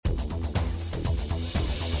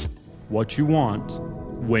what you want,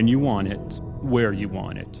 when you want it, where you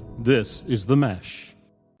want it. This is The Mesh.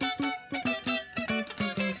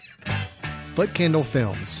 Footcandle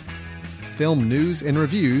Films. Film news and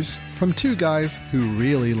reviews from two guys who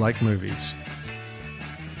really like movies.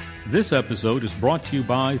 This episode is brought to you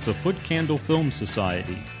by the Footcandle Film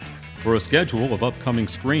Society. For a schedule of upcoming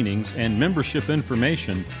screenings and membership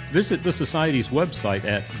information, visit the Society's website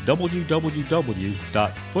at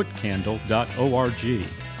www.footcandle.org.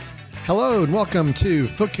 Hello and welcome to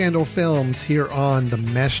Footcandle Films here on the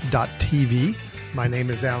Mesh.tv. My name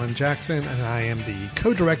is Alan Jackson and I am the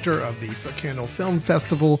co-director of the Footcandle Film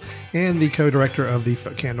Festival and the co-director of the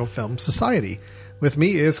Footcandle Film Society. With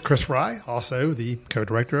me is Chris Fry, also the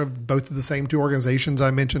co-director of both of the same two organizations I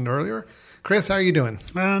mentioned earlier. Chris, how are you doing?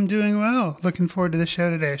 I'm doing well. Looking forward to the show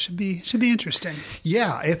today. Should be interesting.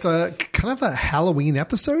 Yeah, it's a kind of a Halloween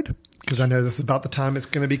episode because I know this is about the time it's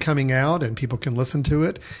going to be coming out and people can listen to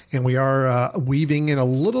it. And we are weaving in a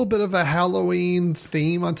little bit of a Halloween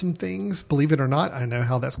theme on some things. Believe it or not, I know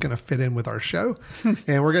how that's going to fit in with our show.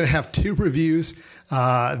 And we're going to have two reviews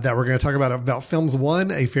that we're going to talk about films. One,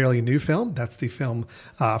 a fairly new film. That's the film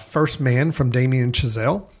First Man from Damien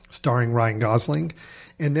Chazelle, starring Ryan Gosling.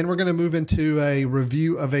 And then we're going to move into a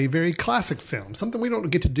review of a very classic film, something we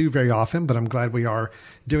don't get to do very often, but I'm glad we are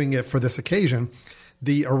doing it for this occasion.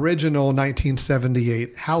 The original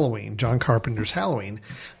 1978 Halloween, John Carpenter's Halloween,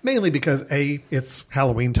 mainly because A, it's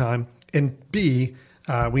Halloween time, and B,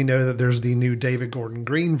 we know that there's the new David Gordon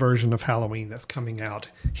Green version of Halloween that's coming out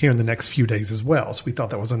here in the next few days as well. So we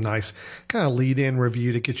thought that was a nice kind of lead-in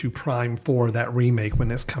review to get you primed for that remake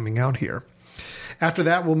when it's coming out here. After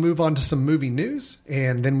that, we'll move on to some movie news,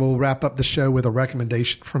 and then we'll wrap up the show with a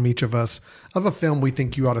recommendation from each of us of a film we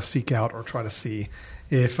think you ought to seek out or try to see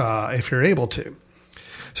if you're able to.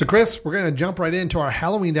 So, Chris, we're going to jump right into our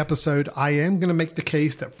Halloween episode. I am going to make the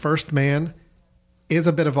case that First Man is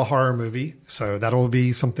a bit of a horror movie, so that'll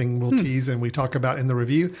be something we'll tease and we talk about in the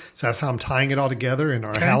review. So that's how I'm tying it all together in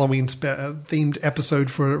our Halloween themed episode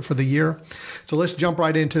for the year. So let's jump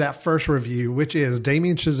right into that first review, which is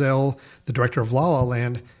Damien Chazelle, the director of La La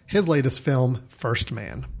Land, his latest film, First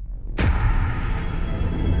Man.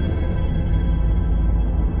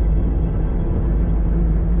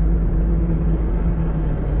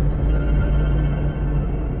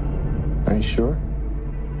 Are you sure?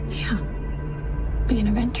 Yeah. Be an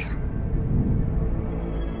adventure.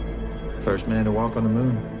 First man to walk on the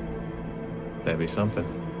moon. That'd be something.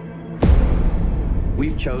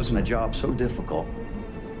 We've chosen a job so difficult,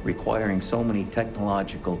 requiring so many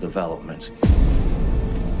technological developments.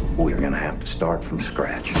 We're going to have to start from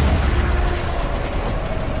scratch.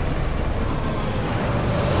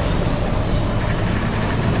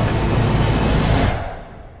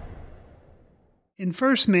 In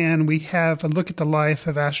First Man, we have a look at the life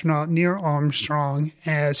of astronaut Neil Armstrong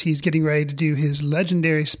as he's getting ready to do his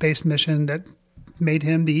legendary space mission that made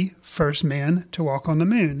him the first man to walk on the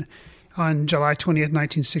moon on July 20th,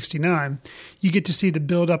 1969. You get to see the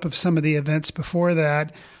buildup of some of the events before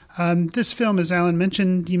that. This film, as Alan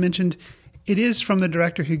mentioned, it is from the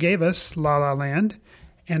director who gave us La La Land.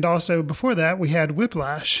 And also before that, we had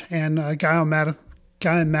Whiplash and Guy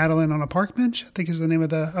and Madeline on a Park Bench, I think is the name of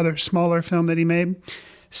the other smaller film that he made.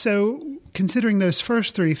 So considering those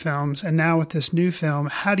first three films and now with this new film,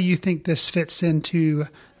 how do you think this fits into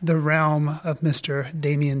the realm of Mr.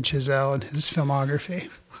 Damien Chazelle and his filmography?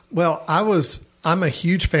 Well, I'm a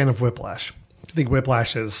huge fan of Whiplash. I think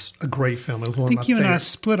Whiplash is a great film. It was one of my you and I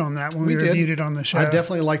split on that when we reviewed it on the show. I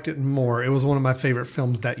definitely liked it more. It was one of my favorite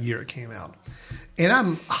films that year it came out. And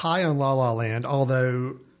I'm high on La La Land,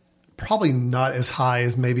 although probably not as high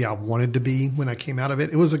as maybe I wanted to be when I came out of it.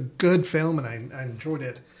 It was a good film and I enjoyed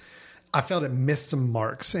it. I felt it missed some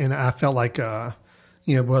marks and I felt like, well,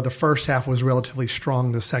 the first half was relatively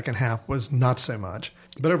strong. The second half was not so much.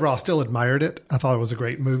 But overall, I still admired it. I thought it was a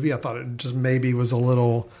great movie. I thought it just maybe was a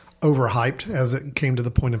little overhyped as it came to the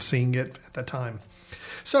point of seeing it at that time.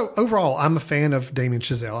 So overall, I'm a fan of Damien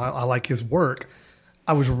Chazelle. I like his work.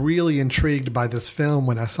 I was really intrigued by this film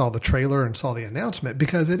when I saw the trailer and saw the announcement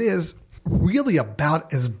because it is really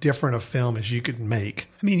about as different a film as you could make.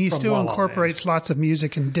 I mean, he still incorporates lots of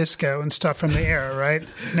music and disco and stuff from the era, right?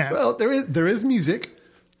 No. Well, there is music,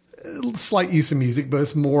 slight use of music, but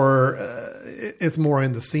it's more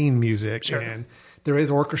in the scene music. Sure. And there is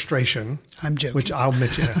orchestration. I'm joking. Which I'll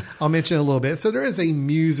mention a little bit. So there is a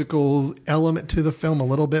musical element to the film a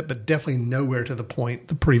little bit, but definitely nowhere to the point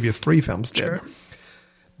the previous three films did. Sure.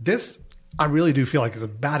 This, I really do feel like is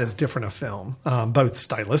about as different a film, both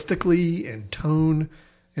stylistically and tone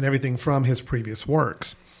and everything from his previous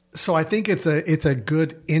works. So I think it's a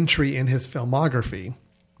good entry in his filmography.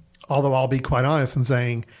 Although I'll be quite honest in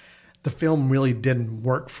saying the film really didn't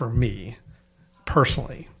work for me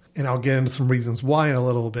personally. And I'll get into some reasons why in a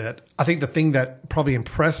little bit. I think the thing that probably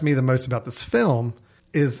impressed me the most about this film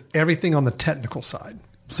is everything on the technical side.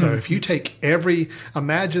 So if you take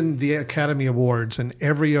imagine the Academy Awards and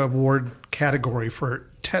every award category for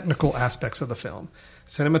technical aspects of the film,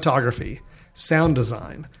 cinematography, sound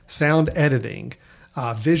design, sound editing,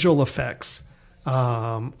 visual effects,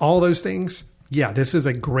 all those things. Yeah, this is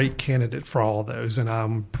a great candidate for all of those. And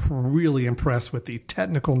I'm really impressed with the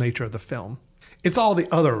technical nature of the film. It's all the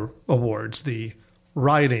other awards, the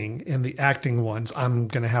writing and the acting ones, I'm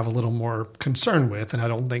going to have a little more concern with, and I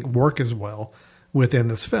don't think work as well within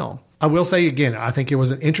this film. I will say again, I think it was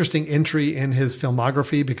an interesting entry in his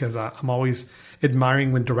filmography because I'm always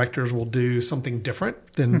admiring when directors will do something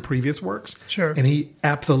different than previous works. Sure. And he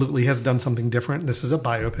absolutely has done something different. This is a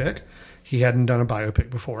biopic. He hadn't done a biopic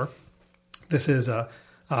before. This is a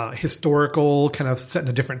historical, kind of set in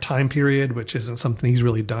a different time period, which isn't something he's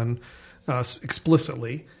really done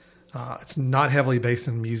explicitly. It's not heavily based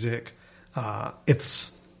in music.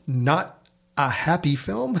 It's not a happy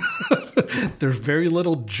film. There's very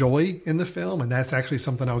little joy in the film, and that's actually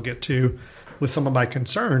something I'll get to with some of my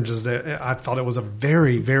concerns, is that I thought it was a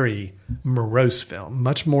very, very morose film,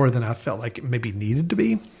 much more than I felt like it maybe needed to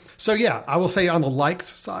be. So yeah, I will say on the likes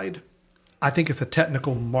side, I think it's a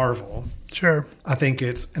technical marvel. Sure. I think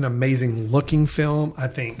it's an amazing looking film. I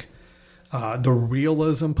think the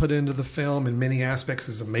realism put into the film in many aspects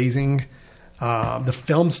is amazing. The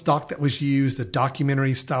film stock that was used, the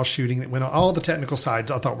documentary style shooting that went on, all the technical sides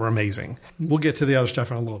I thought were amazing. We'll get to the other stuff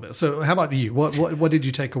in a little bit. So how about you? What did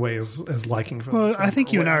you take away as liking from this film? I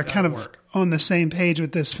think you and I are kind of on the same page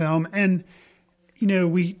with this film. And,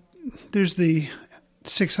 there's the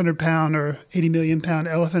 600-pound or 80 million pound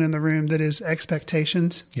elephant in the room that is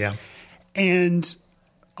expectations. Yeah. And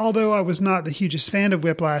although I was not the hugest fan of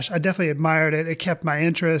Whiplash, I definitely admired it. It kept my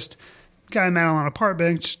interest. Guy Man on a Park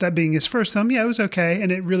Bench, that being his first film, yeah, it was okay.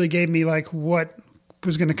 And it really gave me what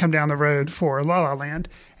was going to come down the road for La La Land.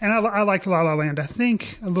 And I liked La La Land, I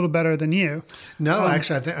think, a little better than you. No,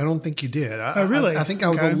 actually, I don't think you did. Really? I think I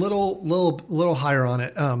was a little higher on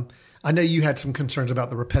it. I know you had some concerns about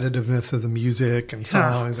the repetitiveness of the music and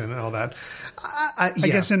songs and all that. I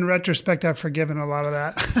guess in retrospect, I've forgiven a lot of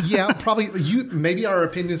that. Yeah, probably. Maybe our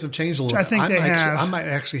opinions have changed a little bit. I think they have. I might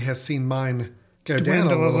actually have seen mine go down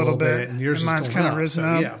a little bit, and yours mine's is kind going of risen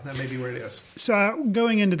up. Yeah, that may be where it is. So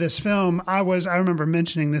going into this film, I remember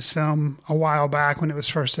mentioning this film a while back when it was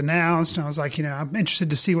first announced, and I was like, I'm interested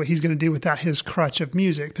to see what he's going to do without his crutch of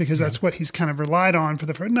music, because that's what he's kind of relied on for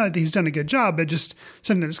the first. Not that he's done a good job, but just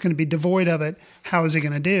something that's going to be devoid of it. How is he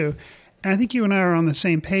going to do? And I think you and I are on the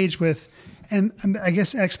same page with, and I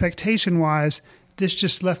guess expectation-wise, this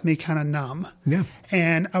just left me kind of numb. Yeah.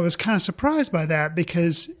 And I was kind of surprised by that,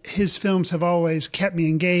 because his films have always kept me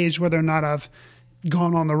engaged, whether or not I've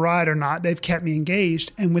gone on the ride or not. They've kept me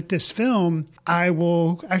engaged. And with this film, a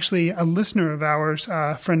listener of ours,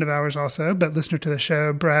 a friend of ours also, but listener to the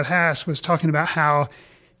show, Brad Haas, was talking about how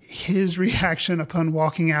his reaction upon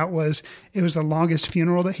walking out was it was the longest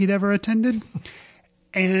funeral that he'd ever attended.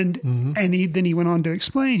 And then he went on to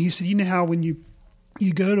explain, he said, how when you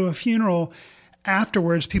go to a funeral,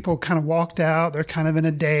 afterwards, people kind of walked out. They're kind of in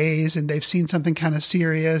a daze, and they've seen something kind of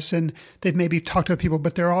serious, and they've maybe talked to people,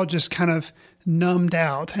 but they're all just kind of numbed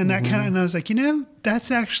out. And that and I was like, that's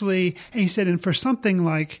actually, and he said, and for something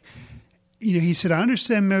like, he said, I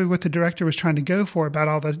understand maybe what the director was trying to go for about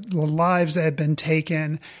all the lives that had been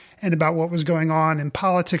taken and about what was going on in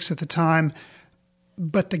politics at the time.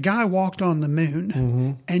 But the guy walked on the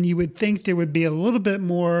moon, and you would think there would be a little bit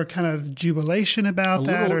more kind of jubilation about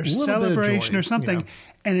that, or celebration or something. Yeah.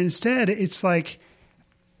 And instead, it's like,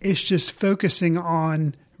 it's just focusing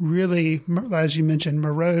on really, as you mentioned,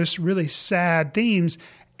 morose, really sad themes.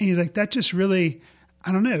 And he's like, that just really,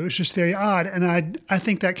 I don't know, it was just very odd. And I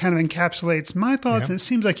think that kind of encapsulates my thoughts. Yeah. And it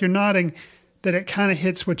seems like you're nodding that it kind of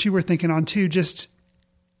hits what you were thinking on too. Just,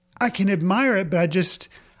 I can admire it, but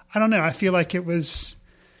I don't know. I feel like it was,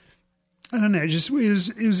 I don't know, it was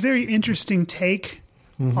a very interesting take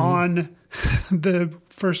on the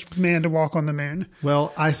first man to walk on the moon.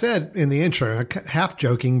 Well, I said in the intro, half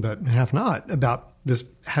joking, but half not, about this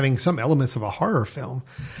having some elements of a horror film.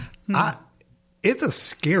 It's a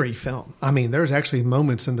scary film. I mean, there's actually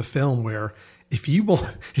moments in the film where if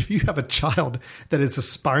you have a child that is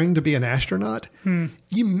aspiring to be an astronaut,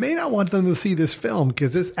 you may not want them to see this film,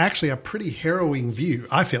 because it's actually a pretty harrowing view,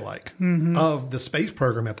 I feel like, of the space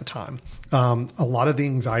program at the time. A lot of the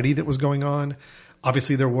anxiety that was going on.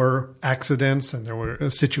 Obviously, there were accidents and there were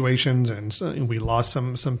situations, and we lost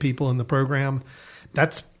some people in the program.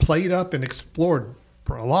 that's played up and explored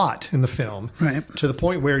for a lot in the film, Right. to the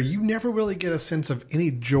point where you never really get a sense of any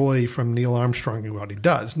joy from Neil Armstrong in what he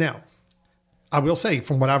does. Now, I will say,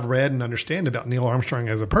 from what I've read and understand about Neil Armstrong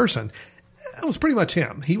as a person, it was pretty much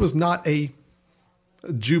him. He was not a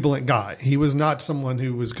jubilant guy. He was not someone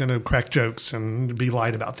who was going to crack jokes and be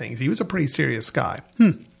light about things. He was a pretty serious guy.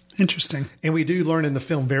 Interesting. And we do learn in the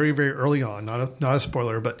film very, very early on, not a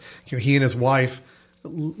spoiler, but he and his wife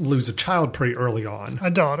lose a child pretty early on. A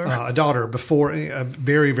daughter. A daughter, before a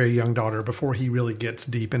very, very young daughter, before he really gets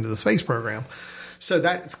deep into the space program. So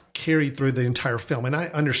that's carried through the entire film. And I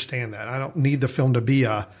understand that. I don't need the film to be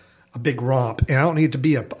a big romp. And I don't need it to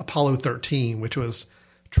be a Apollo 13, which was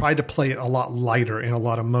tried to play it a lot lighter in a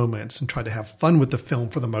lot of moments and tried to have fun with the film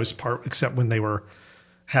for the most part, except when they were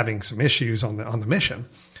having some issues on the mission.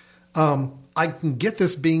 I can get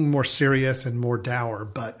this being more serious and more dour,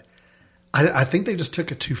 but I think they just took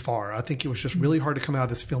it too far. I think it was just really hard to come out of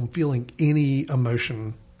this film feeling any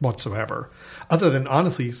emotion whatsoever, other than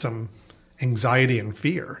honestly some anxiety and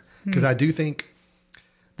fear. Because I do think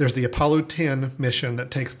there's the Apollo 10 mission that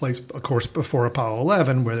takes place, of course, before Apollo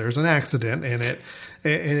 11, where there's an accident and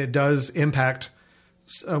it does impact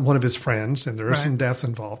one of his friends, and there are some deaths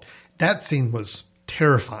involved. That scene was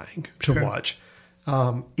terrifying to watch.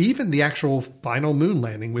 Even the actual final moon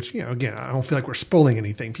landing, which, again, I don't feel like we're spoiling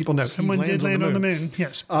anything. People know Someone did land on the moon.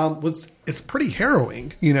 Yes. It's pretty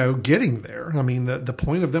harrowing, getting there. I mean, the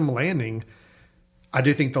point of them landing, I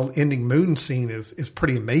do think the ending moon scene is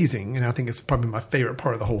pretty amazing. And I think it's probably my favorite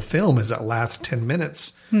part of the whole film is that last 10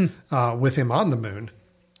 minutes with him on the moon.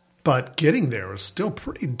 But getting there was still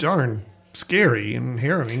pretty darn scary and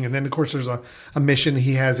harrowing. And then, of course, there's a mission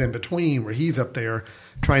he has in between where he's up there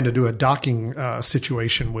trying to do a docking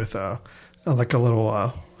situation with like a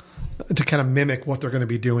little to kind of mimic what they're going to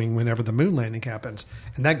be doing whenever the moon landing happens.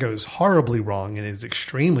 And that goes horribly wrong and is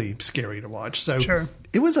extremely scary to watch. So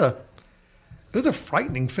it was a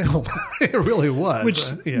frightening film. It really was.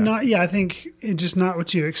 Which I think it's just not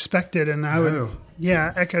what you expected. And I would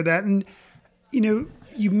echo that. And,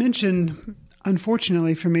 you mentioned,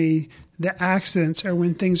 unfortunately for me, the accidents are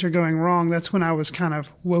when things are going wrong. That's when I was kind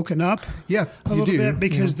of woken up a little bit,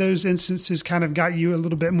 because those instances kind of got you a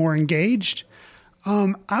little bit more engaged.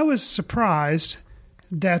 I was surprised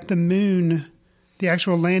that the moon, the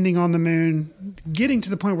actual landing on the moon, getting to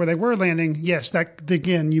the point where they were landing, yes, that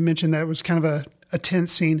again, you mentioned that it was kind of a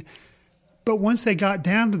tense scene. But once they got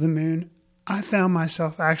down to the moon, I found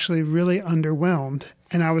myself actually really underwhelmed.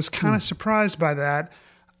 And I was kind of surprised by that.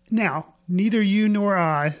 Now, neither you nor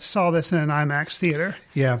I saw this in an IMAX theater.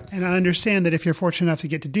 Yeah. And I understand that if you're fortunate enough to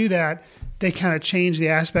get to do that, they kind of change the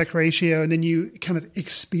aspect ratio and then you kind of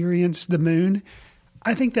experience the moon.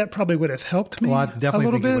 I think that probably would have helped me I definitely a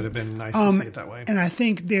little think bit. It would have been nice to see it that way. And I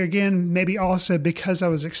think there again, maybe also because I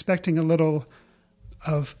was expecting a little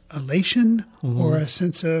of elation or a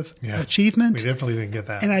sense of achievement. We definitely didn't get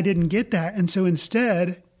that. And I didn't get that. And so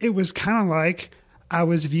instead, it was kind of like I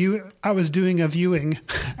was doing a viewing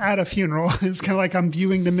at a funeral. It's kind of like I'm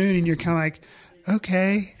viewing the moon and you're kind of like,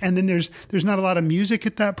 okay. And then there's not a lot of music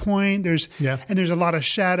at that point. And there's a lot of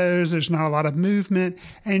shadows. There's not a lot of movement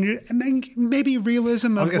and maybe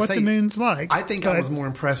realism of what the moon's like. I think I was more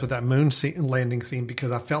impressed with that moon landing scene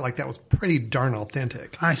because I felt like that was pretty darn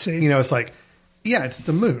authentic. I see. It's like, yeah, it's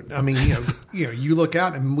the moon. I mean, you look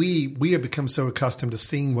out and we have become so accustomed to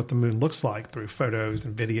seeing what the moon looks like through photos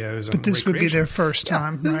and videos. But this would be their first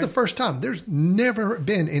time. This is the first time. There's never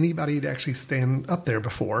been anybody to actually stand up there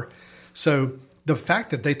before. So the fact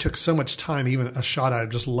that they took so much time, even a shot I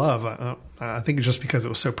just love, I think it's just because it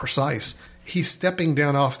was so precise. He's stepping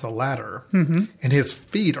down off the ladder and his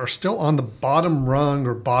feet are still on the bottom rung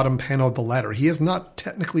or bottom panel of the ladder. He has not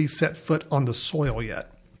technically set foot on the soil yet.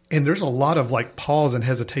 And there's a lot of like pause and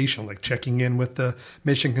hesitation, like checking in with the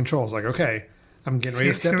mission controls. Like, okay, I'm getting ready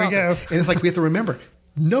to step out there. And it's like we have to remember,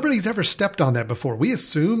 nobody's ever stepped on that before. We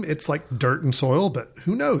assume it's like dirt and soil, but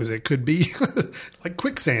who knows? It could be like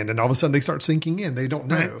quicksand, and all of a sudden they start sinking in. They don't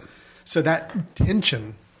know. Right. So that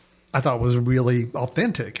tension, I thought, was really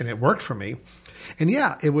authentic, and it worked for me. And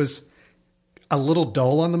yeah, it was a little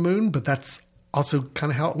dull on the moon, but that's also kind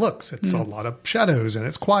of how it looks. It's a lot of shadows and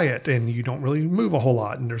it's quiet and you don't really move a whole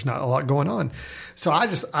lot and there's not a lot going on. So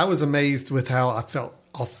I was amazed with how I felt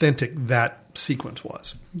authentic that sequence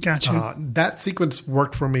was. Gotcha. That sequence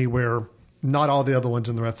worked for me where not all the other ones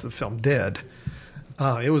in the rest of the film did.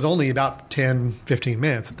 It was only about 10, 15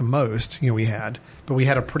 minutes at the most, we had, but we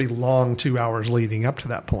had a pretty long 2 hours leading up to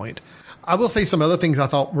that point. I will say some other things I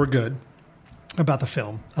thought were good. about the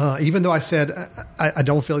film. Even though I said I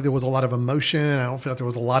don't feel like there was a lot of emotion, I don't feel like there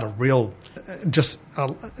was a lot of real,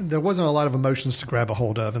 there wasn't a lot of emotions to grab a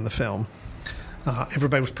hold of in the film.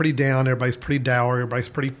 Everybody was pretty down, everybody's pretty dour, everybody's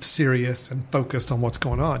pretty serious and focused on what's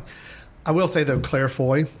going on. I will say, though, Claire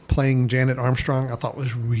Foy playing Janet Armstrong, I thought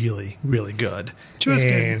was really, really good. She was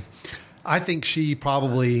good. I think she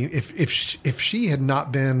probably, if she had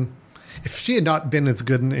not been as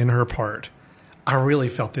good in her part, I really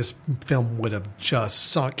felt this film would have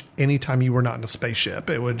just sunk anytime you were not in a spaceship.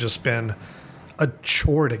 It would have just been a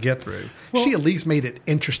chore to get through. Well, she at least made it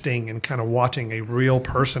interesting and kind of watching a real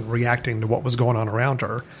person reacting to what was going on around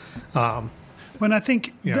her. When I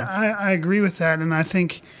think I agree with that, and I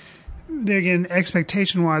think there again,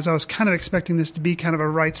 expectation-wise, I was kind of expecting this to be kind of a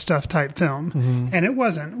Right Stuff type film, and it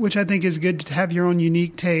wasn't, which I think is good to have your own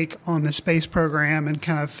unique take on the space program and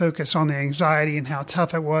kind of focus on the anxiety and how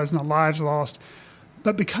tough it was and the lives lost.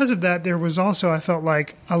 But because of that, there was also, I felt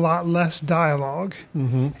like, a lot less dialogue.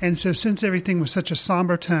 And so since everything was such a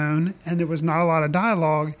somber tone and there was not a lot of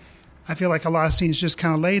dialogue, I feel like a lot of scenes just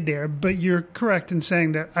kind of laid there. But you're correct in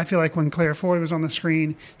saying that I feel like when Claire Foy was on the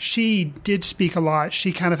screen, she did speak a lot.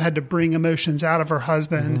 She kind of had to bring emotions out of her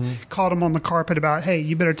husband, called him on the carpet about, hey,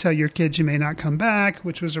 you better tell your kids you may not come back,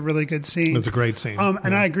 which was a really good scene. It was a great scene.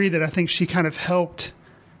 And I agree that I think she kind of helped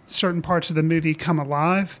certain parts of the movie come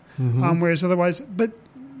alive, whereas otherwise, but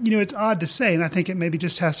it's odd to say, and I think it maybe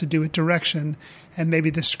just has to do with direction and maybe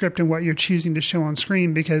the script and what you're choosing to show on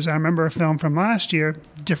screen, because I remember a film from last year,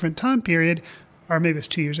 different time period, or maybe it's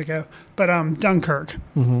 2 years ago, but Dunkirk.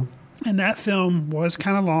 And that film was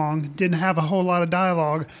kind of long, didn't have a whole lot of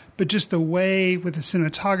dialogue, but just the way with the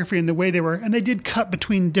cinematography and the way and they did cut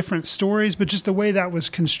between different stories, but just the way that was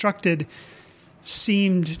constructed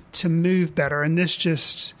seemed to move better. And this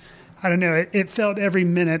just, I don't know, it felt every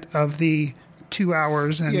minute of the 2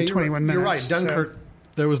 hours and 21 minutes. You're right. Dunkirk,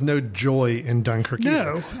 there was no joy in Dunkirk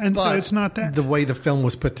either. No, and so it's not that. The way the film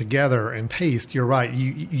was put together and paced, you're right.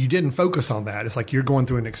 You didn't focus on that. It's like you're going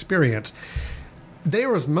through an experience. There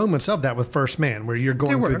was moments of that with First Man where you're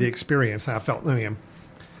going through the experience. I felt,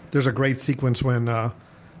 there's a great sequence when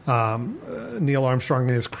Neil Armstrong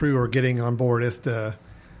and his crew are getting on board. It's the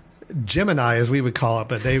Gemini, as we would call it,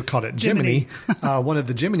 but they called it Jiminy. One of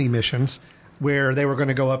the Jiminy missions, where they were going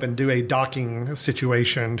to go up and do a docking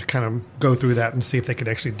situation to kind of go through that and see if they could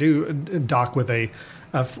actually dock with a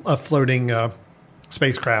floating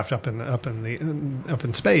spacecraft up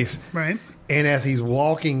in space. Right. And as he's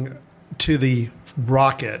walking to the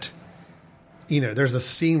rocket, there's a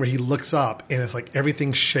scene where he looks up and it's like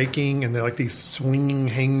everything's shaking and they're like these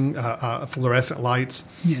swinging fluorescent lights.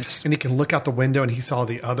 Yes. And he can look out the window and he saw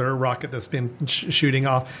the other rocket that's been shooting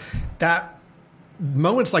off.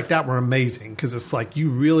 Moments like that were amazing because it's like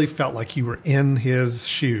you really felt like you were in his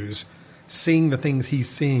shoes, seeing the things he's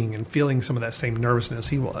seeing and feeling some of that same nervousness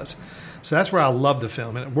he was. So that's where I loved the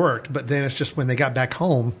film, and it worked. But then it's just when they got back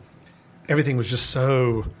home, everything was just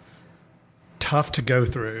so tough to go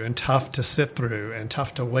through and tough to sit through and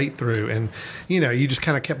tough to wait through. And, you just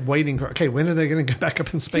kind of kept waiting. Okay, when are they going to get back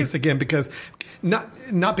up in space again? Because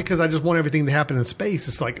not because I just want everything to happen in space.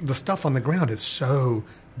 It's like the stuff on the ground is so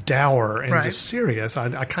dour and just serious.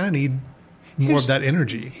 I kind of need more of that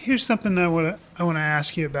energy. Here's something that I want to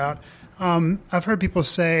ask you about. I've heard people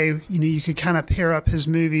say, you could kind of pair up his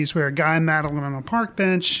movies where Guy and Madeline on a park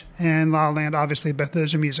bench and La La Land, obviously, both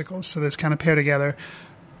those are musicals, so those kind of pair together.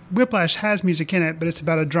 Whiplash has music in it, but it's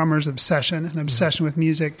about a drummer's obsession, an obsession with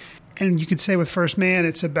music. And you could say with First Man,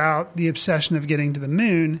 it's about the obsession of getting to the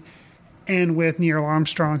moon, and with Neil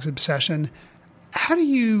Armstrong's obsession. How do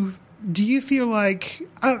you feel like,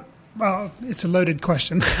 well, it's a loaded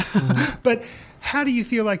question, but how do you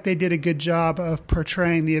feel like they did a good job of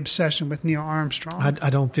portraying the obsession with Neil Armstrong? I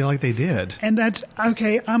don't feel like they did. And that's,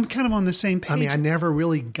 okay, I'm kind of on the same page. I never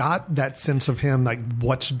really got that sense of him, like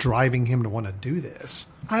what's driving him to want to do this.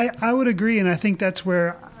 I would agree, and I think that's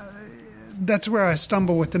where I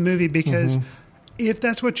stumble with the movie, because if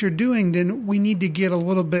that's what you're doing, then we need to get a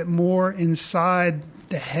little bit more inside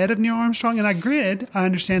the head of Neil Armstrong. And I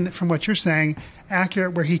understand that from what you're saying,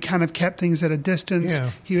 accurate, where he kind of kept things at a distance.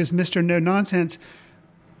 Yeah. He was Mr. No Nonsense.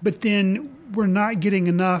 But then we're not getting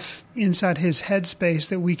enough inside his headspace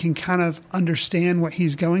that we can kind of understand what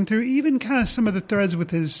he's going through. Even kind of some of the threads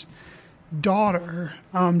with his daughter,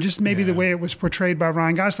 just maybe the way it was portrayed by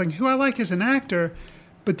Ryan Gosling, who I like as an actor,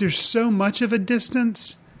 but there's so much of a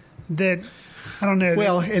distance that I don't know.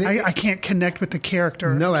 Well, I can't connect with the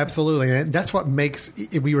character. No, absolutely. And that's what makes,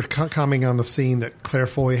 we were commenting on the scene that Claire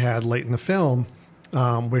Foy had late in the film,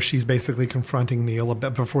 where she's basically confronting Neil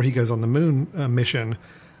before he goes on the moon mission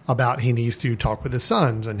about he needs to talk with his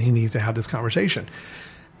sons and he needs to have this conversation.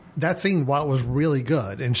 That scene, while it was really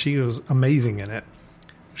good and she was amazing in it,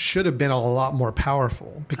 should have been a lot more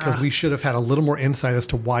powerful because we should have had a little more insight as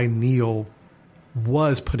to why Neil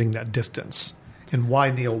was putting that distance and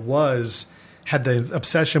why Neil had the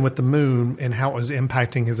obsession with the moon and how it was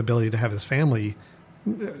impacting his ability to have his family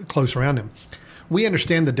close around him. We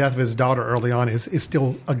understand the death of his daughter early on is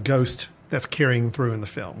still a ghost that's carrying through in the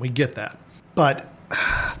film. We get that. But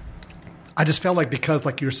I just felt like because,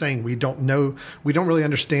 like you're saying, we don't really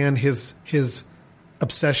understand his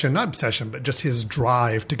obsession, not obsession, but just his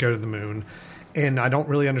drive to go to the moon. And I don't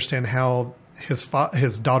really understand how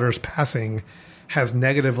his daughter's passing has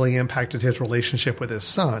negatively impacted his relationship with his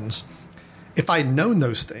sons. If I'd known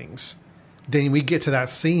those things, then we get to that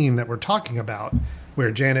scene that we're talking about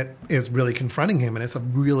where Janet is really confronting him, and it's a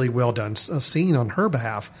really well done scene on her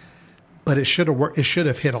behalf. But it should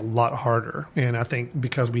have hit a lot harder. And I think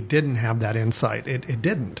because we didn't have that insight, it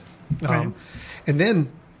didn't. Right. And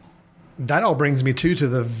then that all brings me to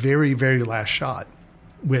the very, very last shot,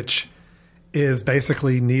 which is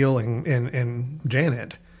basically Neil and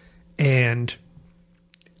Janet. And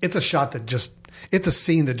it's a shot it's a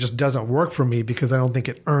scene that just doesn't work for me because I don't think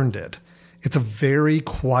it earned it. It's a very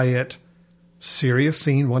quiet, serious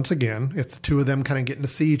scene once again. It's the two of them kind of getting to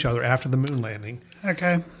see each other after the moon landing.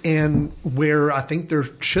 Okay. And where I think there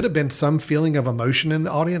should have been some feeling of emotion in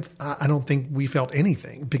the audience, I don't think we felt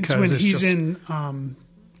anything because it's when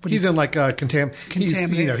he's in like a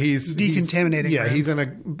he's decontaminating. Yeah, he's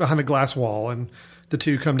behind a glass wall, and the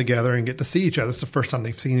two come together and get to see each other. It's the first time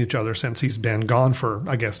they've seen each other since he's been gone for,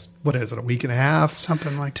 I guess, what is it, a week and a half?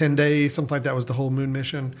 Something like 10 days, something like that was the whole moon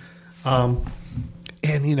mission.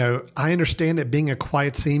 And, I understand it being a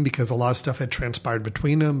quiet scene because a lot of stuff had transpired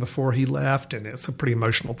between them before he left, and it's a pretty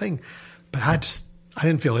emotional thing. But I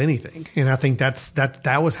didn't feel anything. And I think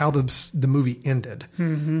that was how the movie ended.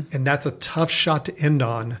 Mm-hmm. And that's a tough shot to end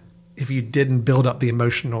on if you didn't build up the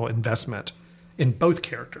emotional investment in both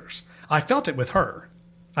characters. I felt it with her.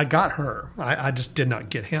 I got her. I just did not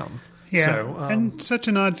get him. Yeah. So, and such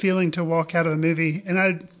an odd feeling to walk out of the movie.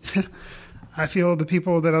 And I feel the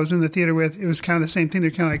people that I was in the theater with, it was kind of the same thing.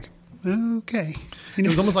 They're kind of like, okay. It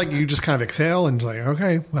was almost like you just kind of exhale and like,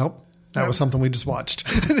 okay, well, that was something we just watched.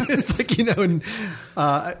 It's like, and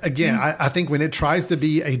again, I think when it tries to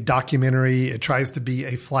be a documentary, it tries to be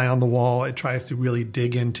a fly on the wall, it tries to really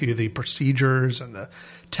dig into the procedures and the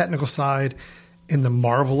technical side and the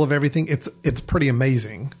marvel of everything. It's pretty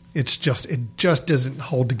amazing. It just doesn't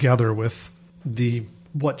hold together with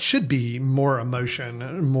what should be more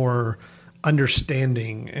emotion, more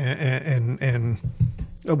understanding and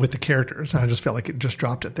with the characters. I just felt like it just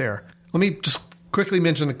dropped it there. Let me just quickly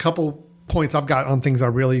mention a couple points I've got on things I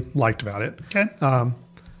really liked about it. Okay.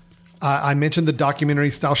 I mentioned the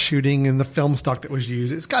documentary style shooting and the film stock that was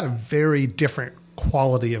used. It's got a very different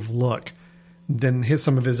quality of look than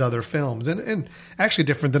some of his other films, and actually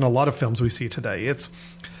different than a lot of films we see today. It's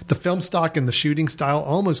the film stock and the shooting style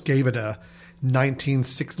almost gave it a late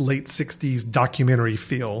 60s documentary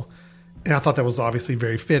feel. And I thought that was obviously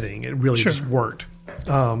very fitting. It really just worked.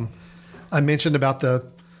 I mentioned about the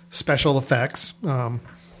special effects.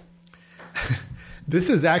 This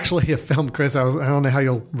is actually a film, Chris. I don't know how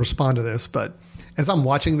you'll respond to this, but as I'm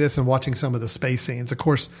watching this and watching some of the space scenes, of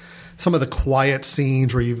course, some of the quiet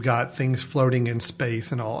scenes where you've got things floating in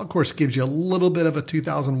space and all, of course, gives you a little bit of a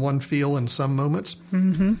 2001 feel in some moments.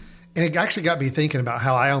 Mm-hmm. And it actually got me thinking about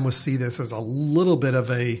how I almost see this as a little bit of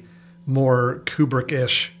a more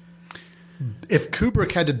Kubrick-ish. If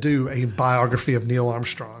Kubrick had to do a biography of Neil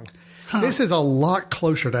Armstrong, this is a lot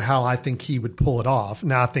closer to how I think he would pull it off.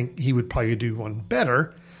 Now, I think he would probably do one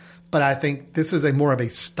better, but I think this is more of a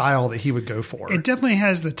style that he would go for. It definitely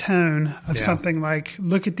has the tone of something like,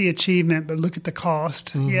 look at the achievement, but look at the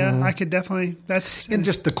cost. Mm-hmm. Yeah, I could definitely, and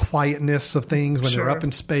just the quietness of things when they're up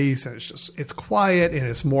in space, and it's quiet, and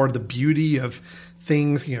it's more the beauty of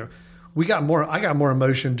things, I got more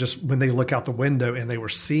emotion just when they look out the window and they were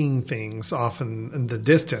seeing things off in the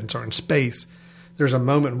distance or in space. There's a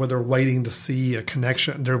moment where they're waiting to see a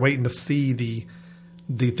connection. They're waiting to see the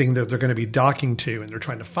thing that they're going to be docking to, and they're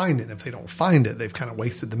trying to find it. And if they don't find it, they've kind of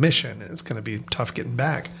wasted the mission, and it's going to be tough getting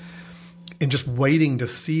back. And just waiting to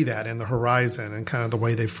see that in the horizon and kind of the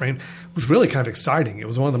way they framed was really kind of exciting. It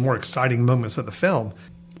was one of the more exciting moments of the film.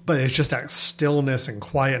 But it's just that stillness and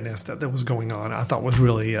quietness that was going on. I thought was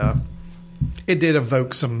really... it did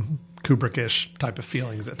evoke some Kubrickish type of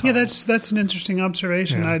feelings at times. Yeah, that's an interesting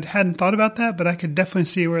observation. Yeah. I hadn't thought about that, but I could definitely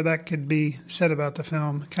see where that could be said about the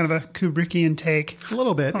film. Kind of a Kubrickian take. A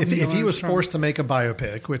little bit. If he was forced to make a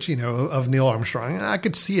biopic, which, of Neil Armstrong, I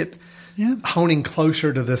could see it honing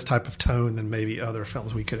closer to this type of tone than maybe other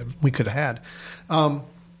films we could have had.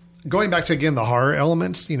 Going back to, again, the horror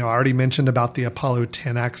elements, I already mentioned about the Apollo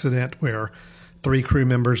 10 accident where 3 crew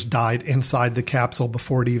members died inside the capsule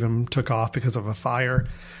before it even took off because of a fire.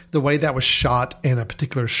 The way that was shot, in a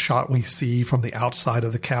particular shot we see from the outside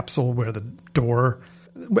of the capsule where the door,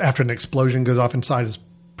 after an explosion goes off inside, is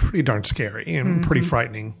pretty darn scary and pretty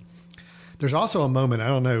frightening. There's also a moment, I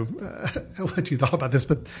don't know what you thought about this,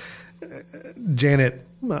 but Janet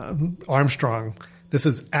Armstrong, this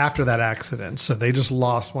is after that accident. So they just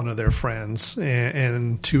lost one of their friends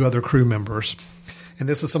and 2 other crew members. And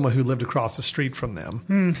this is someone who lived across the street from them.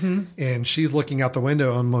 Mm-hmm. And she's looking out the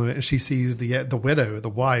window on a moment, and she sees the widow, the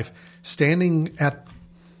wife, standing at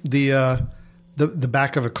the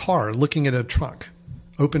back of a car, looking at a trunk,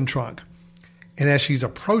 open trunk. And as she's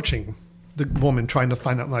approaching the woman, trying to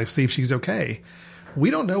find out, see if she's okay, we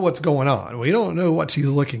don't know what's going on. We don't know what she's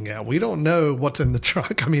looking at. We don't know what's in the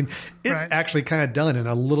trunk. I mean, it's actually kind of done in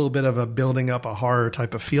a little bit of a building up a horror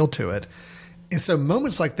type of feel to it. And so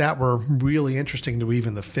moments like that were really interesting to weave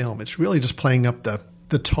in the film. It's really just playing up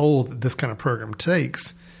the toll that this kind of program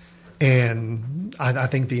takes. And I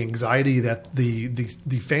think the anxiety that the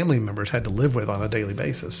family members had to live with on a daily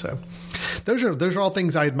basis. So those are all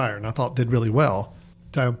things I admire and I thought did really well.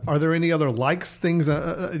 So are there any other things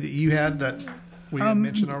that you had that we didn't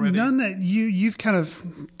mention already? None that you've kind of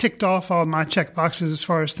ticked off all my check boxes as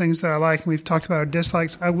far as things that I like. And we've talked about our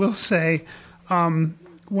dislikes. I will say one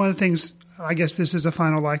of the things, I guess this is a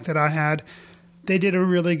final like that I had. They did a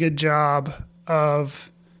really good job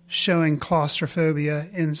of showing claustrophobia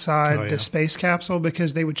inside the space capsule,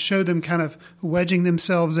 because they would show them kind of wedging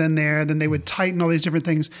themselves in there. Then they would tighten all these different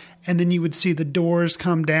things. And then you would see the doors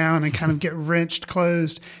come down and kind of get wrenched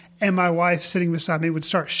closed. And my wife sitting beside me would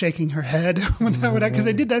start shaking her head when that would, because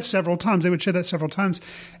they did that several times. They would show that several times,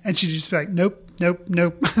 and she'd just be like, "Nope, nope,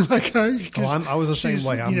 nope." I was the same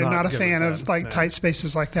way. I'm not a fan of tight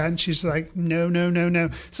spaces like that. And she's like, "No, no, no,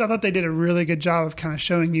 no." So I thought they did a really good job of kind of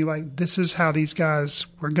showing you this is how these guys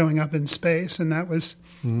were going up in space, and that was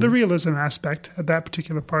the realism aspect of that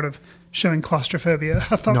particular part of showing claustrophobia.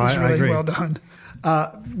 I thought was really well done.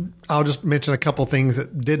 I'll just mention a couple things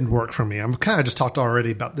that didn't work for me. I'm kind of just talked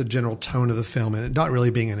already about the general tone of the film and it not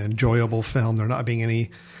really being an enjoyable film. There not being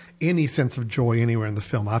any sense of joy anywhere in the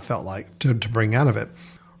film, I felt like, to bring out of it.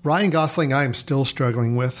 Ryan Gosling, I am still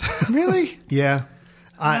struggling with. Really? Yeah.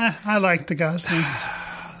 I like the Gosling.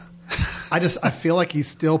 I feel like he's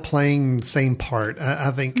still playing the same part.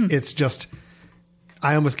 I think it's just,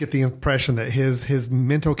 I almost get the impression that his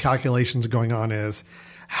mental calculations going on is,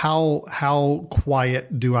 how quiet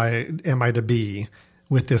am I to be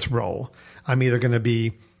with this role? I'm either going to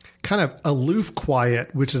be kind of aloof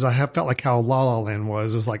quiet, which is I have felt like how La La Land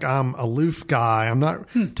was. Is like I'm aloof guy. I'm not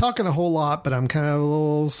talking a whole lot, but I'm kind of a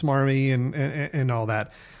little smarmy and all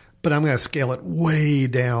that. But I'm going to scale it way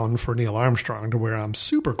down for Neil Armstrong to where I'm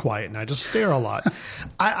super quiet and I just stare a lot.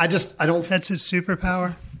 I don't. That's his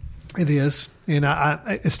superpower. It is. And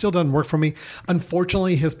it still doesn't work for me.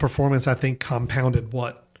 Unfortunately, his performance, I think, compounded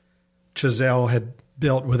what Chazelle had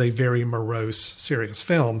built with a very morose, serious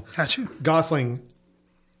film. Gotcha. Gosling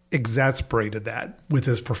exasperated that with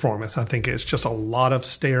his performance. I think it's just a lot of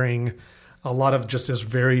staring, a lot of just this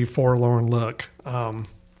very forlorn look. I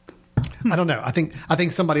don't know. I think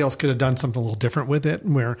somebody else could have done something a little different with it,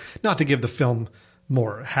 where not to give the film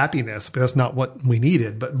more happiness, but that's not what we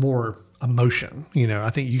needed, but more emotion. I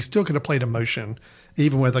think you still could have played emotion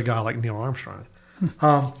even with a guy like Neil Armstrong.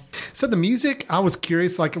 So the music, I was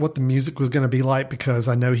curious what the music was going to be like, because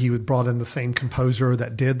I know he brought in the same composer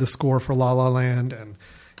that did the score for La La Land. And,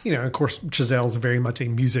 of course, Chazelle's very much a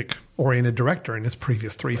music-oriented director in his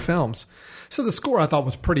previous 3 films. So the score I thought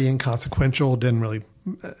was pretty inconsequential, didn't really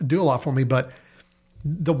do a lot for me. But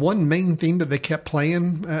the one main theme that they kept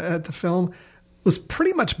playing at the film was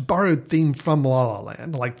pretty much borrowed theme from La La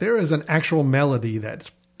Land. There is an actual melody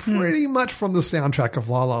that's pretty much from the soundtrack of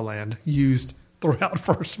La La Land used throughout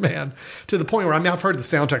First Man, to the point where I've heard the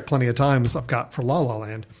soundtrack plenty of times I've got for La La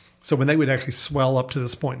Land. So when they would actually swell up to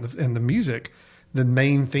this point in the music, the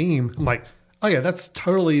main theme, I'm like, oh yeah, that's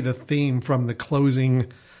totally the theme from the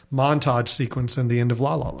closing montage sequence in the end of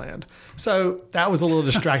La La Land. So that was a little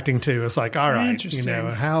distracting too. It's like, all right,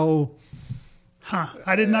 how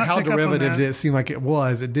I did not. How pick derivative up on that. did it seem like it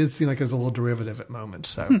was? It did seem like it was a little derivative at moments.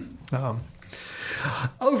 So,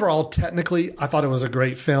 Overall, technically, I thought it was a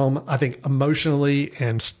great film. I think emotionally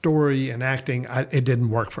and story and acting, it didn't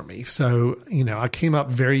work for me. So, I came up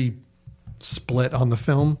very split on the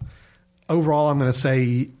film. Overall, I'm going to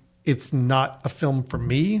say it's not a film for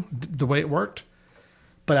me, the way it worked.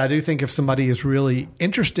 But I do think if somebody is really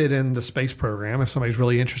interested in the space program, if somebody's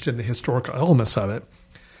really interested in the historical elements of it,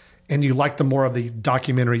 and you like the more of the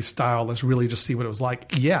documentary style, let's really just see what it was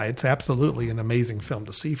like. Yeah, it's absolutely an amazing film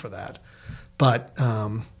to see for that. But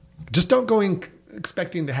just don't go in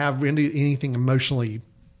expecting to have anything emotionally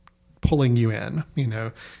pulling you in.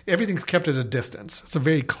 Everything's kept at a distance. It's a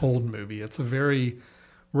very cold movie. It's we're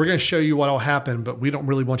going to show you what will happen, but we don't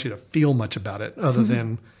really want you to feel much about it other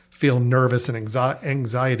than feel nervous and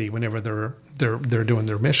anxiety whenever they're doing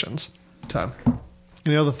their missions. So,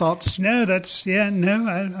 any other thoughts? No, I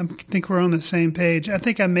think we're on the same page. I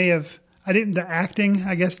think the acting,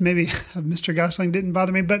 I guess maybe of Mr. Gosling didn't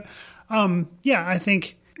bother me, but I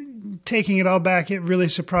think taking it all back, it really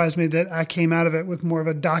surprised me that I came out of it with more of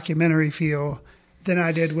a documentary feel than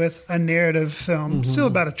I did with a narrative film, still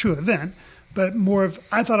about a true event, but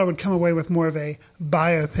I thought I would come away with more of a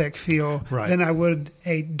biopic feel than I would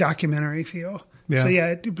a documentary feel. Yeah. So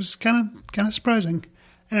it was kind of surprising.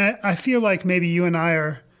 And I feel like maybe you and I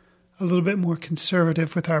are a little bit more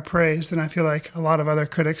conservative with our praise than I feel like a lot of other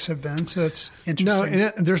critics have been. So it's interesting.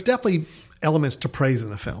 No, and there's definitely elements to praise in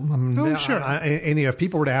the film. Sure. If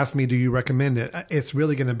people were to ask me, do you recommend it? It's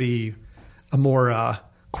really going to be a more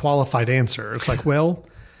qualified answer. It's like, well,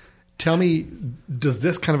 tell me, does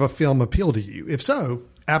this kind of a film appeal to you? If so,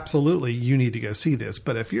 absolutely, you need to go see this.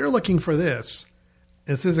 But if you're looking for this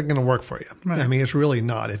isn't going to work for you. Right. I mean, it's really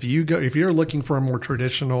not. If you're looking for a more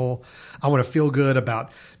traditional, I want to feel good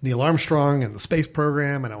about Neil Armstrong and the space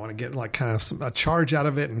program, and I want to get like kind of a charge out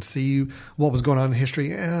of it and see what was going on in history.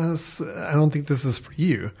 Yes, I don't think this is for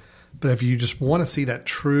you. But if you just want to see that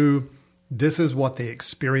true, this is what they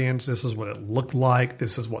experienced, this is what it looked like,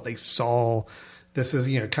 this is what they saw, this is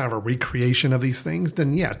kind of a recreation of these things,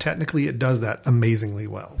 then technically it does that amazingly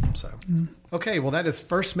well. So. Okay, well, that is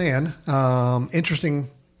First Man. Interesting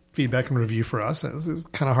feedback and review for us. It's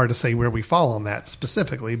kind of hard to say where we fall on that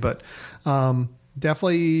specifically, but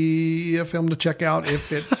definitely a film to check out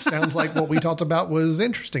if it sounds like what we talked about was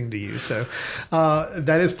interesting to you. So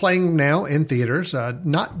that is playing now in theaters.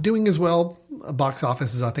 Not doing as well box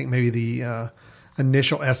office as I think maybe the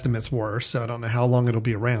initial estimates were, so I don't know how long it'll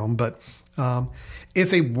be around, but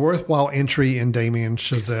it's a worthwhile entry in Damien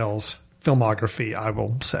Chazelle's filmography, I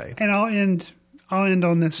will say. And I'll end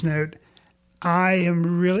on this note. I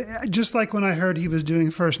am really, just like when I heard he was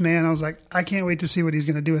doing First Man, I was like, I can't wait to see what he's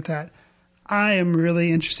going to do with that. I am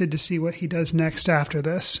really interested to see what he does next after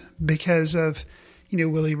this because of,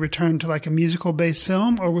 will he return to like a musical based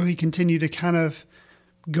film or will he continue to kind of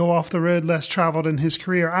go off the road less traveled in his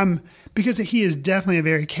career? Because he is definitely a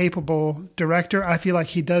very capable director. I feel like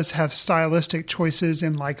he does have stylistic choices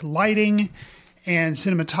in like lighting and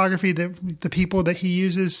cinematography, the people that he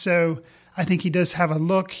uses. So I think he does have a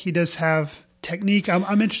look. He does have technique.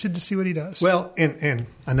 I'm interested to see what he does. Well, and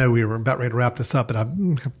I know we were about ready to wrap this up, but I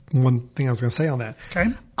have one thing I was going to say on that.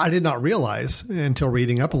 Okay. I did not realize until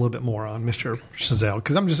reading up a little bit more on Mr. Chazelle,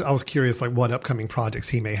 because I was curious like what upcoming projects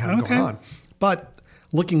he may have going on. But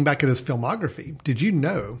looking back at his filmography, did you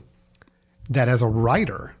know that as a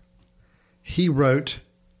writer, he wrote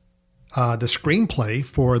the screenplay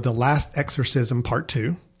for The Last Exorcism Part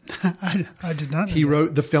 2. I did not know He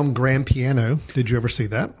wrote the film Grand Piano. Did you ever see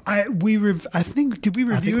that? I think did we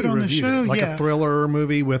review it on the show? Like a thriller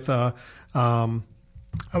movie with Elijah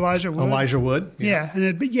Wood. Elijah Wood. Yeah.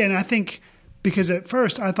 And I think because at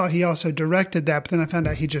first I thought he also directed that, but then I found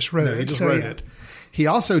out he just wrote it. He just wrote it. He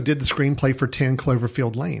also did the screenplay for 10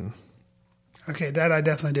 Cloverfield Lane. Okay, that I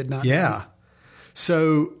definitely did not know. Yeah.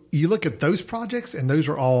 So you look at those projects, and those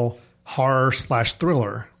are all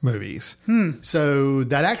horror/thriller movies. So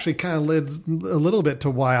that actually kind of led a little bit to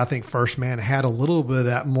why I think First Man had a little bit of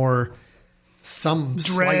that more some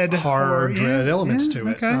dread, slight horror dread elements to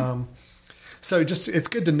it. Okay. So it's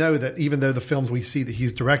good to know that even though the films we see that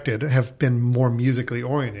he's directed have been more musically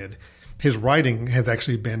oriented, his writing has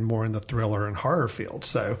actually been more in the thriller and horror field.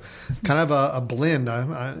 So kind of a blend,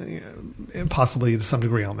 possibly to some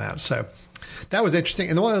degree on that. So that was interesting.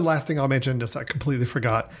 And the one last thing I'll mention, just I completely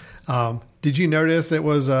forgot. Did you notice it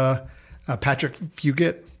was Patrick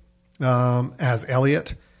Fugit as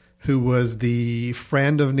Elliot, who was the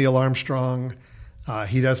friend of Neil Armstrong?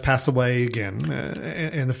 He does pass away again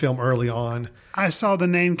in the film early on. I saw the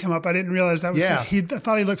name come up. I didn't realize that was I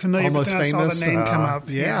thought he looked familiar, Almost but then famous. I saw the name come up.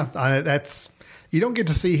 That's you don't get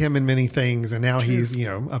to see him in many things, and now he's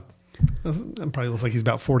Probably looks like he's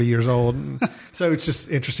about 40 years old. And so it's just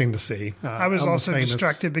interesting to see. I was also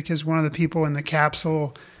distracted because one of the people in the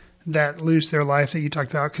capsule that lose their life that you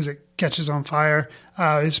talked about because it catches on fire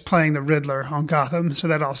is playing the Riddler on Gotham. So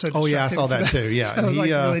that also distracted I saw that too. Yeah. So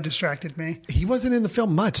he really distracted me. He wasn't in the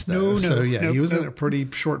film much, though. He was in a pretty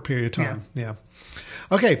short period of time. Yeah.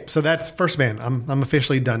 Okay, so that's First Man. I'm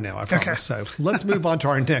officially done now, I promise. Okay. So let's move on to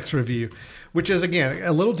our next review, which is, again,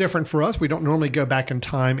 a little different for us. We don't normally go back in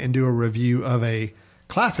time and do a review of a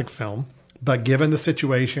classic film, but given the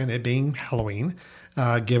situation, it being Halloween,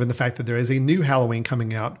 given the fact that there is a new Halloween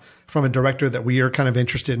coming out from a director that we are kind of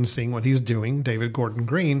interested in seeing what he's doing, David Gordon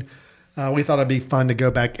Green, we thought it'd be fun to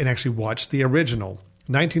go back and actually watch the original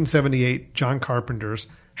 1978 John Carpenter's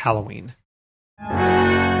Halloween.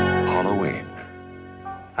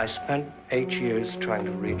 I spent 8 years trying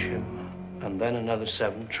to reach him, and then another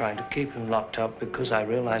 7 trying to keep him locked up because I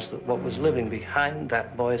realized that what was living behind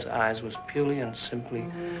that boy's eyes was purely and simply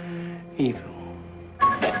evil.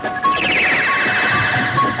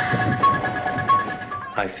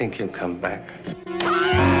 I think he'll come back.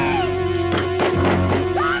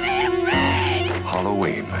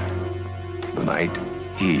 Halloween, the night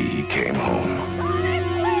he came home.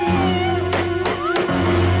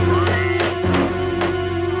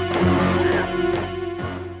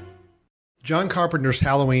 John Carpenter's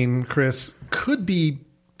Halloween, Chris, could be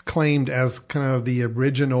claimed as kind of the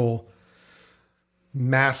original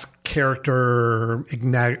masked character,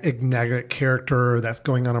 enigmatic character that's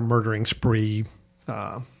going on a murdering spree.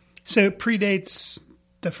 So it predates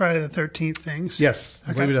the Friday the 13th things? Yes,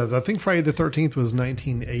 I believe it does. I think Friday the 13th was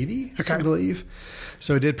 1980, I believe.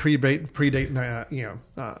 So it did predate Friday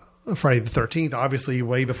the 13th, obviously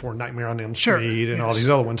way before Nightmare on Elm Street and all these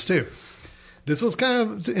other ones too. This was kind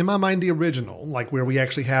of, in my mind, the original, like where we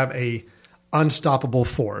actually have a unstoppable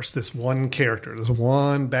force, this one character, this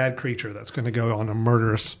one bad creature that's going to go on a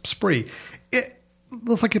murderous spree. It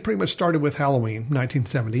looks like it pretty much started with Halloween,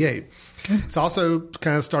 1978. Okay. It's also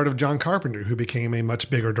kind of the start of John Carpenter, who became a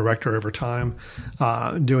much bigger director over time,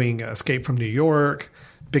 doing Escape from New York,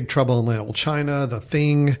 Big Trouble in Little China, The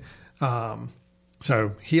Thing.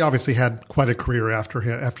 So he obviously had quite a career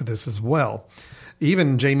after this as well.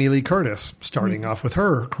 Even Jamie Lee Curtis starting off with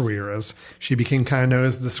her career as she became kind of known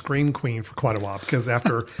as the Scream Queen for quite a while, because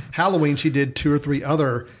after Halloween, she did 2 or 3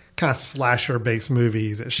 other kind of slasher-based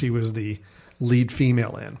movies that she was the lead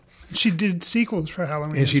female in. She did sequels for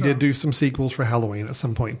Halloween. And she did do some sequels for Halloween at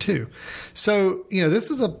some point, too. So,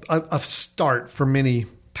 this is a start for many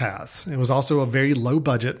paths. It was also a very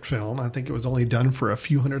low-budget film. I think it was only done for a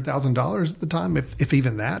few $100,000 at the time, if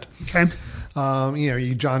even that. Okay.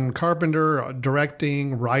 John Carpenter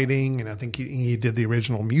directing, writing, and I think he did the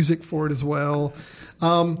original music for it as well.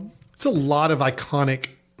 It's a lot of iconic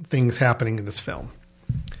things happening in this film.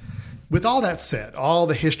 With all that said, all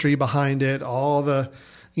the history behind it, all the,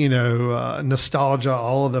 nostalgia,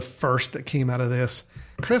 all of the first that came out of this.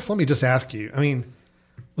 Chris, let me just ask you,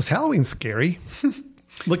 was Halloween scary?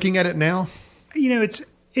 Looking at it now?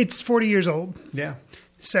 It's 40 years old. Yeah.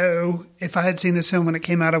 So if I had seen this film when it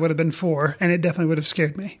came out, I would have been 4, and it definitely would have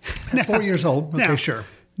scared me. At 4 years old? Okay, sure.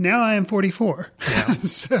 Now I am 44. Yeah.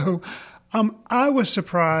 So I was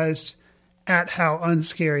surprised at how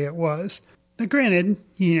unscary it was. Now, granted,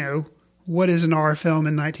 what is an R film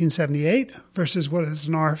in 1978 versus what is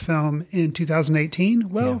an R film in 2018?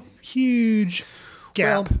 Well, huge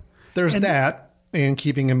gap. Well, there's that, and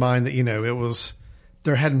keeping in mind that,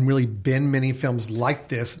 there hadn't really been many films like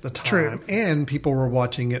this at the time. True. And people were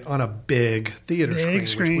watching it on a big theater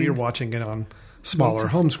screen, which we were watching it on smaller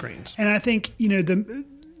home screens. And I think,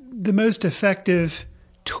 the most effective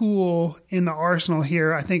tool in the arsenal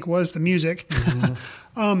here, I think, was the music.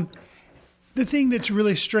 Mm-hmm. The thing that's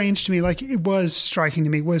really strange to me, like it was striking to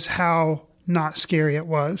me, was how not scary it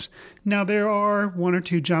was. Now, there are 1 or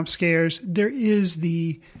 2 jump scares. There is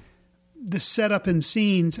the setup and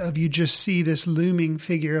scenes of you just see this looming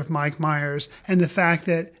figure of Mike Myers and the fact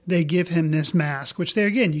that they give him this mask, which there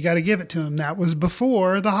again, you got to give it to him. That was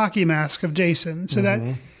before the hockey mask of Jason. So that,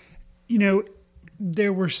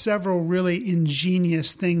 there were several really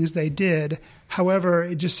ingenious things they did. However,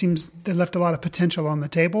 it just seems they left a lot of potential on the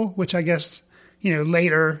table, which I guess,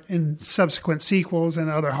 later in subsequent sequels and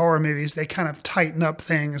other horror movies, they kind of tighten up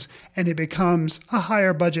things and it becomes a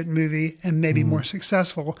higher budget movie and maybe more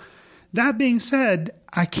successful. That being said,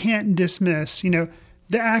 I can't dismiss, the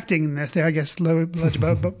acting in this, I guess, low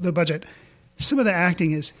budget. Some of the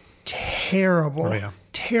acting is terrible. Oh, yeah.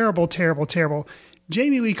 Terrible, terrible, terrible.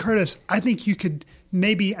 Jamie Lee Curtis, I think you could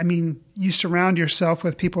maybe, I mean, you surround yourself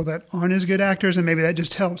with people that aren't as good actors, and maybe that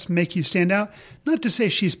just helps make you stand out. Not to say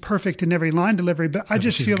she's perfect in every line delivery, but I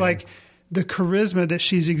just feel like the charisma that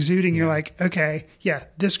she's exuding, you're like, okay, yeah,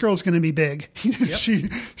 this girl's going to be big. She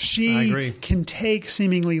can take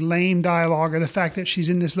seemingly lame dialogue, or the fact that she's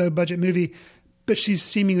in this low budget movie, but she's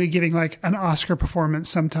seemingly giving like an Oscar performance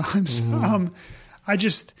sometimes.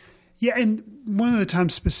 And one of the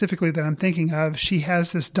times specifically that I'm thinking of, she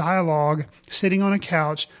has this dialogue sitting on a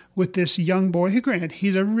couch with this young boy who, granted,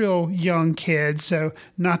 he's a real young kid, so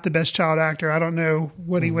not the best child actor. I don't know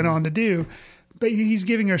what he went on to do, but he's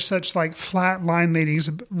giving her such like flat line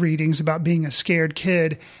readings about being a scared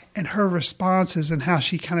kid, and her responses and how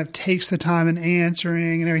she kind of takes the time in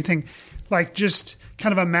answering and everything, like just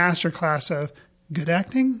kind of a masterclass of good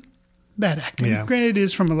acting, bad acting. Yeah. Granted, it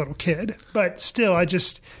is from a little kid, but still,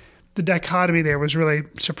 the dichotomy there was really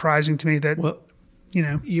surprising to me that,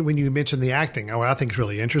 when you mentioned the acting, what I think is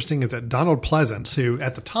really interesting is that Donald Pleasance, who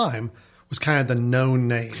at the time was kind of the known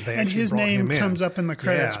name. And his name comes up in the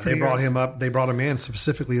credits. Yeah, they brought him up. They brought him in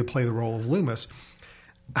specifically to play the role of Loomis.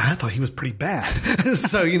 I thought he was pretty bad.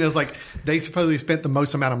 So, it's like they supposedly spent the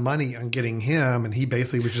most amount of money on getting him, and he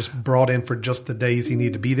basically was just brought in for just the days he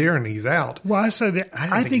needed to be there, and he's out. Well,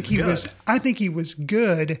 I think he was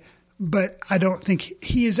good. But I don't think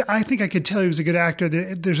he is. I think I could tell he was a good actor.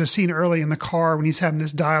 There's a scene early in the car when he's having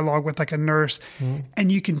this dialogue with like a nurse,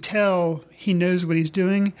 and you can tell he knows what he's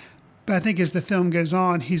doing. But I think as the film goes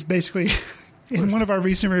on, he's basically, in one of our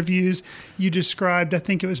recent reviews, you described, I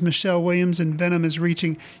think it was Michelle Williams in Venom as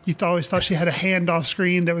reaching, you always thought she had a hand off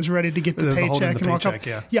screen that was ready to get the paycheck and walk off.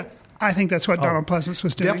 Yeah. I think that's what Donald Pleasance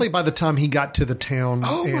was doing. Definitely by the time he got to the town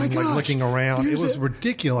and like looking around, it was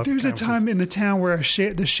ridiculous. There's a time in the town where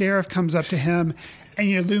the sheriff comes up to him,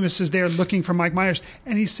 and Loomis is there looking for Mike Myers,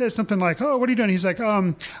 and he says something like, "Oh, what are you doing?" He's like,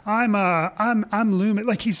 I'm Loomis."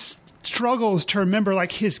 Like he struggles to remember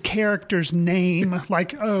like his character's name.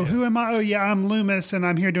 Like, who am I? Oh yeah, I'm Loomis, and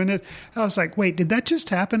I'm here doing this. I was like, wait, did that just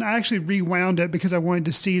happen? I actually rewound it because I wanted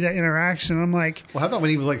to see that interaction. I'm like, well, how about when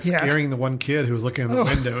he was like scaring the one kid who was looking in the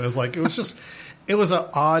window? It was an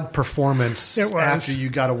odd performance after you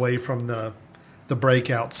got away from the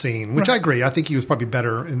breakout scene, which I agree. I think he was probably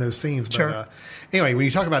better in those scenes. But sure. Anyway, when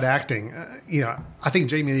you talk about acting, I think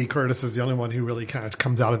Jamie Lee Curtis is the only one who really kind of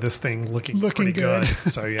comes out of this thing looking pretty good.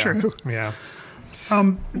 So yeah, true. Yeah.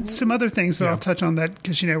 Some other things that I'll touch on that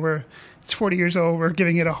because it's 40 years old. We're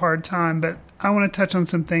giving it a hard time, but I want to touch on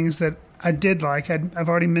some things that I did like. I've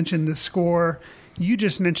already mentioned the score. You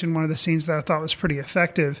just mentioned one of the scenes that I thought was pretty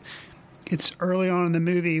effective. It's early on in the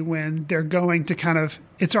movie when they're going to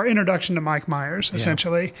it's our introduction to Mike Myers,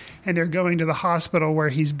 essentially. And they're going to the hospital where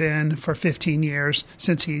he's been for 15 years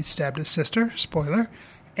since he stabbed his sister. Spoiler.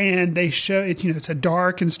 And they show it, it's a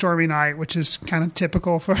dark and stormy night, which is kind of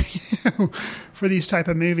typical for, for these type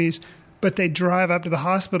of movies. But they drive up to the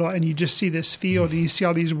hospital and you just see this field and you see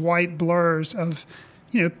all these white blurs of,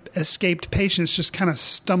 escaped patients just kind of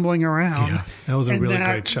stumbling around. Yeah, that was a really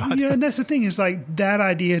great shot. And that's the thing is like that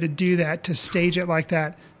idea to do that, to stage it like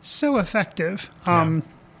that, so effective. I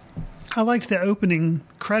liked the opening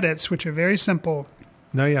credits, which are very simple.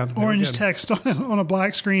 No, yeah. Orange text on a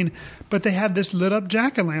black screen, but they have this lit up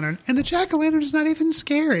jack-o'-lantern, and the jack-o'-lantern is not even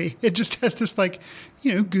scary. It just has this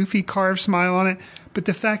goofy carved smile on it. But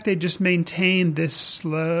the fact they just maintain this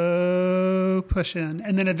slow push in,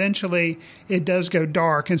 and then eventually it does go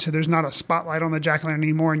dark, and so there's not a spotlight on the jack-o'-lantern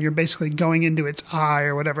anymore, and you're basically going into its eye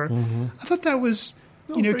or whatever. Mm-hmm. I thought that was,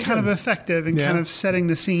 kind of effective and kind of setting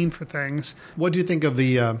the scene for things. What do you think of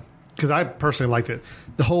the? Because I personally liked it.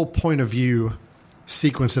 The whole point of view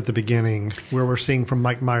sequence at the beginning where we're seeing from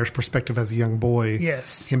Mike Myers' perspective as a young boy,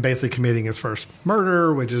 him basically committing his first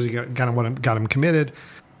murder, which is kind of what got him committed.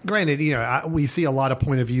 Granted, we see a lot of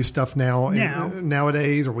point of view stuff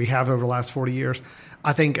nowadays, or we have over the last 40 years.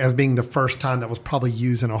 I think as being the first time that was probably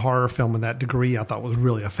used in a horror film in that degree, I thought was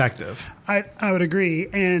really effective. I would agree.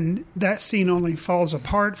 And that scene only falls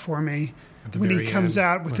apart for me when he comes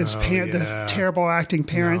out with his the terrible acting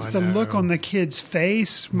parents, the look on the kid's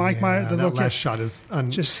face, Myers, the last shot is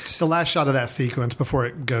just the last shot of that sequence before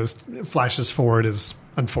it flashes forward is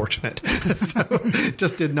unfortunate. So it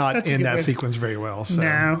just did not end that sequence very well. So,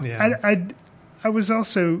 no, yeah. I was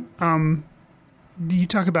also. You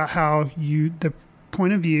talk about how the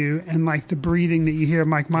point of view and like the breathing that you hear of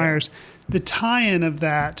Mike Myers, the tie-in of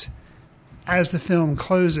that as the film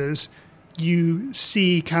closes. You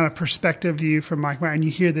see kind of perspective view from Mike Myers, and you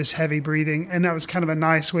hear this heavy breathing, and that was kind of a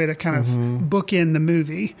nice way to kind of bookend the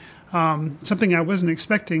movie. Something I wasn't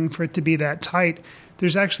expecting for it to be that tight.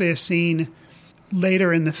 There's actually a scene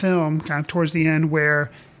later in the film, kind of towards the end, where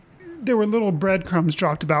there were little breadcrumbs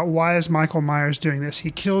dropped about why is Michael Myers doing this. He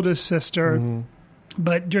killed his sister,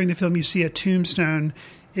 but during the film you see a tombstone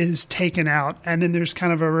is taken out, and then there's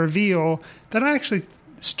kind of a reveal that I actually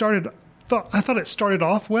I thought it started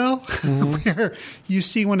off well, where you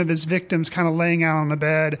see one of his victims kind of laying out on the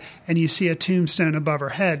bed, and you see a tombstone above her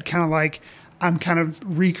head, kind of like, I'm kind of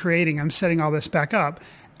recreating, I'm setting all this back up.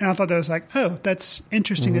 And I thought that was like, oh, that's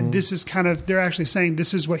interesting that this is kind of, they're actually saying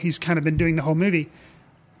this is what he's kind of been doing the whole movie.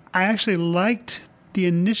 I actually liked the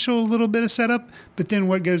initial little bit of setup, but then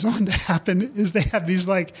what goes on to happen is they have these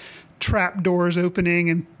like trap doors opening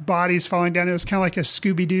and bodies falling down. It was kind of like a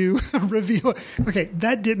Scooby-Doo reveal. Okay,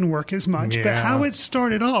 that didn't work as much, but how it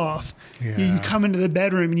started off, you come into the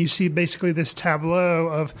bedroom and you see basically this tableau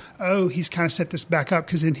of, oh, he's kind of set this back up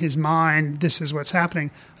because in his mind, this is what's happening.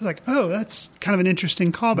 I was like, oh, that's kind of an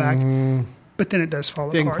interesting callback. But then it does fall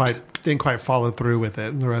apart. Didn't quite follow through with it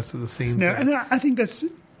in the rest of the scenes. No, and I think that's,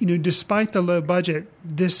 despite the low budget,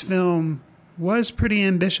 this film was pretty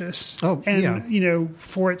ambitious.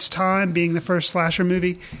 For its time, being the first slasher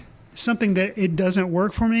movie, something that it doesn't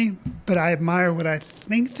work for me, but I admire what I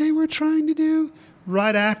think they were trying to do.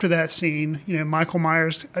 Right after that scene, Michael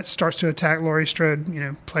Myers starts to attack Laurie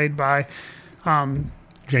Strode, played by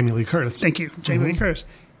Jamie Lee Curtis. Thank you, Jamie Lee Curtis.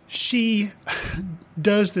 She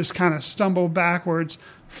does this kind of stumble backwards,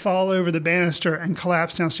 fall over the banister, and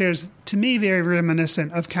collapse downstairs. To me, very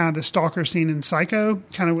reminiscent of kind of the stalker scene in Psycho,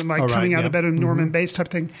 kind of coming out of the bedroom, Norman Bates type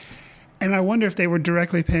thing. And I wonder if they were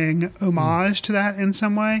directly paying homage to that in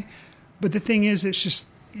some way. But the thing is, it's just,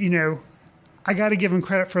 I got to give them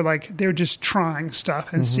credit for they're just trying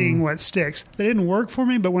stuff and seeing what sticks. That didn't work for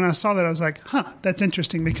me, but when I saw that, I was like, that's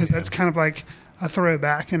interesting because that's kind of like a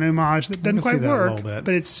throwback and homage that doesn't quite work, but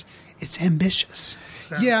it's ambitious.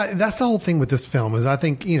 So. Yeah, that's the whole thing with this film is I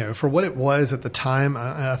think, for what it was at the time,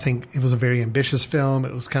 I think it was a very ambitious film.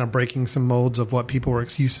 It was kind of breaking some molds of what people were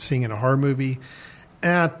used to seeing in a horror movie.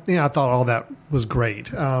 And I thought all that was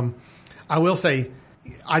great. I will say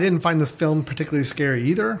I didn't find this film particularly scary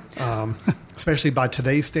either, especially by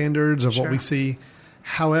today's standards of what we see.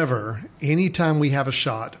 However, anytime we have a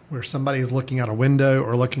shot where somebody is looking out a window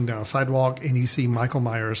or looking down a sidewalk and you see Michael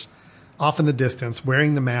Myers off in the distance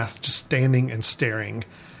wearing the mask, just standing and staring,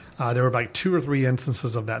 there were 2 or 3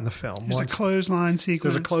 instances of that in the film. There's a clothesline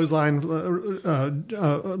sequence. There's a clothesline.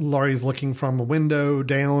 Laurie's looking from a window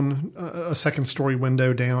down, a second-story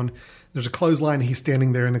window down. There's a clothesline. He's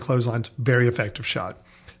standing there in the clothesline. Very effective shot.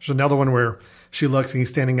 There's another one where she looks and he's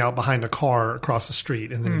standing out behind a car across the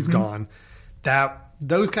street, and then he's gone.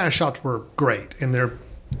 Those kind of shots were great, and they're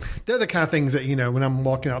the kind of things that when I'm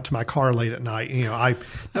walking out to my car late at night,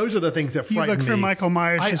 those are the things that frighten me. You look for Michael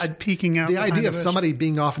Myers just peeking out. The idea of somebody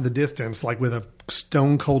being off in the distance, with a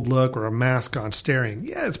stone cold look or a mask on, staring,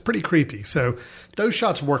 it's pretty creepy. So those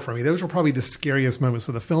shots work for me. Those were probably the scariest moments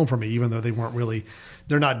of the film for me, even though they weren't really.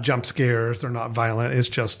 They're not jump scares. They're not violent. It's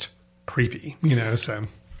just creepy. So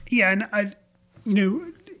and I.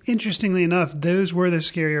 Interestingly enough, those were the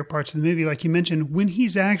scarier parts of the movie. Like you mentioned, when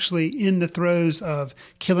he's actually in the throes of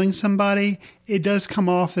killing somebody, it does come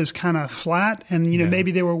off as kind of flat. And,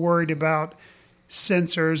 maybe they were worried about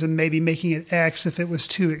censors and maybe making it X if it was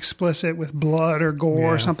too explicit with blood or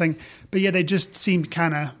gore or something. But they just seemed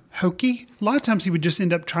kind of hokey. A lot of times he would just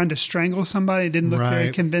end up trying to strangle somebody. It didn't look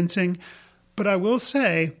very convincing. But I will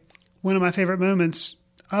say, one of my favorite moments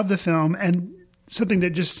of the film, and something that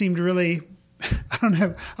just seemed really... I don't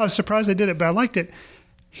know. I was surprised they did it, but I liked it.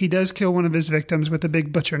 He does kill one of his victims with a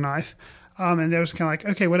big butcher knife. And they was kind of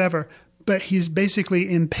like, okay, whatever. But he's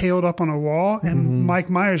basically impaled up on a wall, and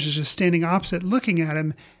Mike Myers is just standing opposite looking at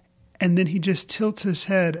him. And then he just tilts his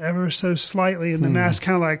head ever so slightly, and the mask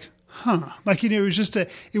kind of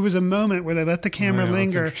it was a moment where they let the camera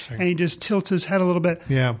linger, and he just tilts his head a little bit.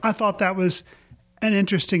 Yeah. I thought that was an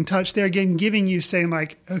interesting touch there. Again, giving you saying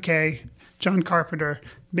okay, John Carpenter,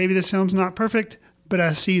 maybe this film's not perfect, but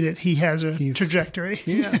I see that he has a trajectory.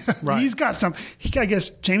 Yeah, right. He's got some. I guess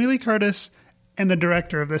Jamie Lee Curtis and the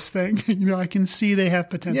director of this thing, I can see they have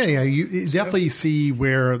potential. Yeah. You definitely see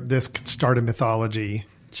where this could start a mythology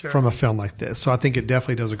from a film like this. So I think it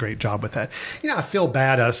definitely does a great job with that. I feel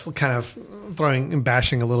bad us kind of throwing and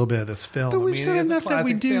bashing a little bit of this film. But we've said enough that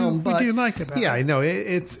we do like it. Yeah, I know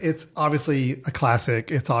it's obviously a classic.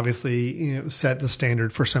 It's obviously set the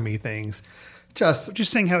standard for so many things. Just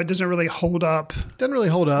saying how it doesn't really hold up. Doesn't really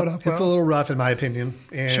hold up. It's a little rough in my opinion.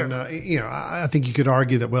 And, I think you could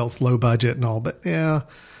argue that, it's low budget and all, but yeah.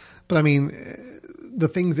 But I mean, the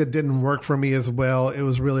things that didn't work for me as well, it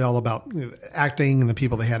was really all about acting and the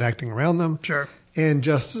people they had acting around them. Sure. And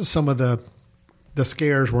just some of the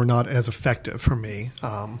scares were not as effective for me.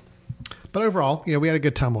 But overall, we had a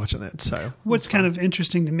good time watching it. So what's kind of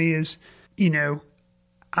interesting to me is,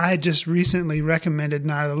 I just recently recommended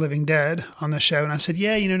Night of the Living Dead on the show, and I said,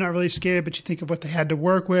 not really scared, but you think of what they had to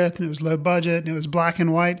work with, and it was low budget, and it was black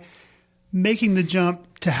and white. Making the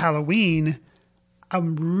jump to Halloween,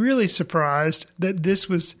 I'm really surprised that this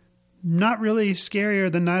was not really scarier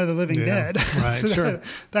than Night of the Living Dead. Right, so sure.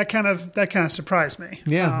 that kind of surprised me.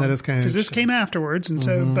 Yeah, that is kind of because this came afterwards, and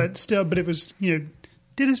so but it was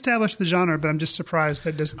did establish the genre, but I'm just surprised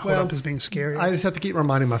that it doesn't hold up as being scary. I just have to keep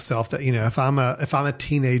reminding myself that if I'm a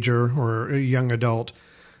teenager or a young adult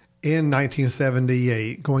in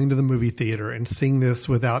 1978 going to the movie theater and seeing this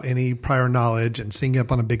without any prior knowledge and seeing it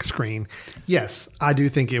up on a big screen, yes, I do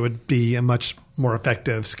think it would be a much more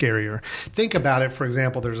effective, scarier. Think about it. For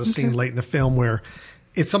example, there's a scene late in the film where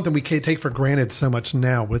it's something we take for granted so much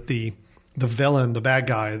now with the villain, the bad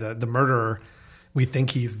guy, the murderer. We think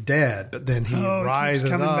he's dead, but then he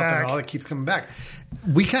rises up and all it keeps coming back.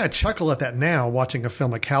 We kind of chuckle at that now watching a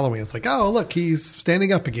film like Halloween. It's like, oh, look, he's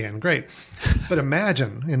standing up again. Great. But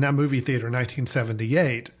imagine in that movie theater in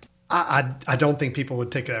 1978, I don't think people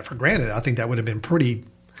would take that for granted. I think that would have been pretty.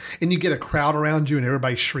 And you get a crowd around you and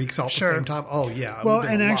everybody shrieks all at the same time. Oh, yeah. Well,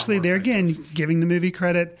 and actually there again, giving the movie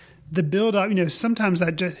credit, the build up, sometimes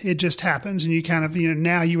it just happens and you kind of,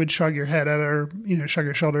 now you would shrug your head at it or, shrug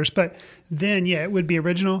your shoulders. But then, it would be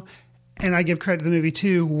original. And I give credit to the movie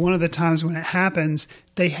too. One of the times when it happens,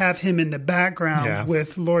 they have him in the background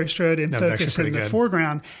with Laurie Strode in focus in the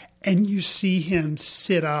foreground. And you see him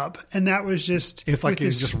sit up, and that was just—it's like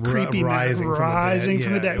he's just creepy rising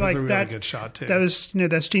from the dead. It was a really good shot too. That was,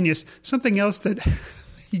 that's genius. Something else that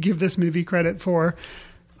you give this movie credit for,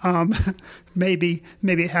 maybe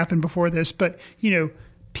it happened before this, but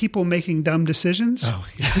people making dumb decisions,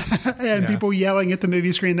 and people yelling at the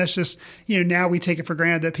movie screen. That's just now we take it for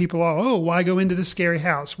granted that people are, why go into the scary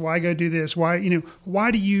house? Why go do this? Why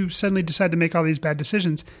do you suddenly decide to make all these bad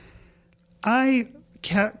decisions? I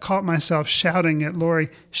caught myself shouting at Laurie.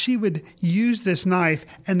 She would use this knife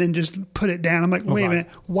and then just put it down. I'm like, wait a minute,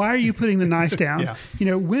 why are you putting the knife down?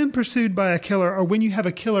 When pursued by a killer or when you have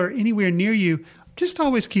a killer anywhere near you, just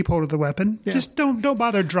always keep hold of the weapon. Just don't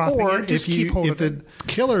bother dropping it. Just keep hold of it. If the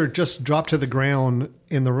killer just dropped to the ground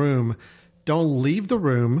in the room, don't leave the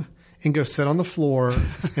room and go sit on the floor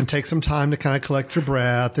and take some time to kind of collect your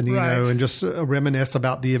breath and and just reminisce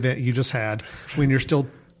about the event you just had when you're still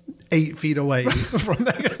 8 feet away from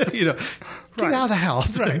that, get out of the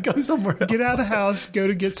house, go somewhere else. Get out of the house, go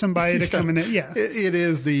to get somebody to come in there. Yeah. It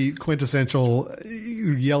is the quintessential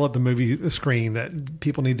yell at the movie screen that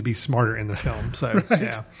people need to be smarter in the film. So,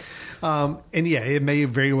 it may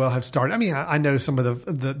very well have started. I mean, I know some of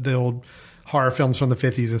the old horror films from the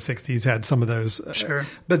 50s and 60s had some of those. Sure.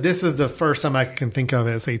 But this is the first time I can think of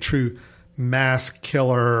as a true mass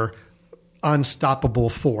killer, unstoppable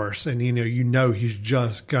force, and he's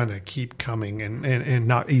just gonna keep coming and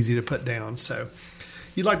not easy to put down. So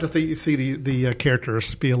you'd like to see the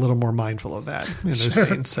characters be a little more mindful of that in those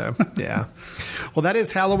scenes. So well, that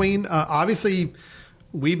is Halloween. Obviously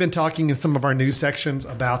we've been talking in some of our news sections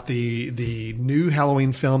about the new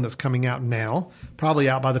Halloween film that's coming out now, probably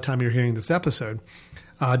out by the time you're hearing this episode,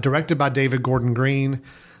 directed by David Gordon Green,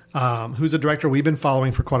 who's a director we've been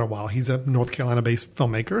following for quite a while. He's a North Carolina-based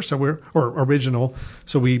filmmaker, original,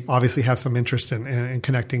 so we obviously have some interest in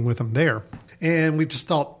connecting with him there. And we just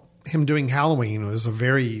thought him doing Halloween was a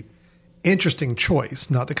very interesting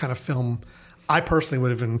choice, not the kind of film I personally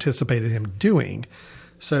would have anticipated him doing.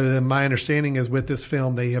 So then my understanding is with this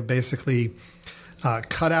film, they have basically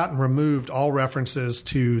cut out and removed all references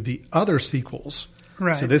to the other sequels.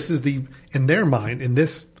 Right. So this is in their mind, in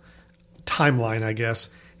this timeline, I guess,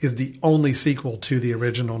 is the only sequel to the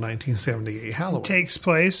original 1978 Halloween. It takes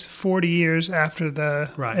place 40 years after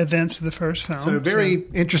the events of the first film. So very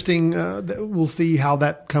interesting. We'll see how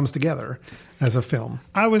that comes together as a film.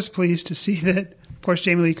 I was pleased to see that, of course,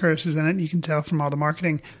 Jamie Lee Curtis is in it. You can tell from all the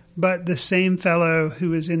marketing. But the same fellow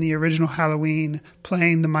who is in the original Halloween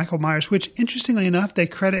playing the Michael Myers, which interestingly enough, they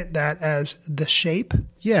credit that as The Shape.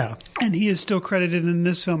 Yeah. And he is still credited in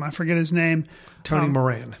this film. I forget his name. Tony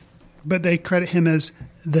Moran. But they credit him as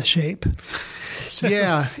The Shape. So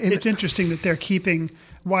yeah. It's interesting that they're keeping,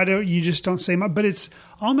 why don't you just don't say much? But it's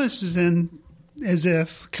almost as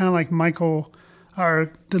if kind of like Michael,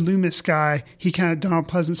 or the Loomis guy, Donald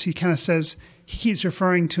Pleasance, he kind of says, he keeps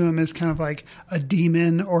referring to him as kind of like a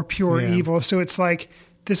demon or pure evil. So it's like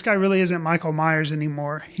this guy really isn't Michael Myers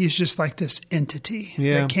anymore. He's just like this entity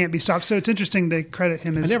Yeah. that can't be stopped. So it's interesting they credit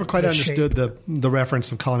him as I never quite the understood Shape. the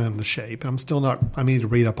reference of calling him the Shape. I'm still not. I need to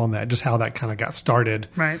read up on that, just how that kind of got started,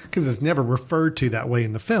 Right. Because it's never referred to that way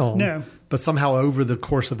in the film. No. But somehow over the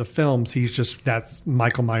course of the films, that's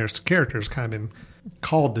Michael Myers' character has kind of been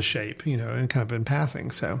called the Shape, and kind of in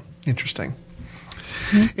passing. So interesting.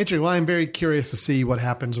 Interesting. Well, I'm very curious to see what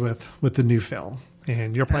happens with the new film.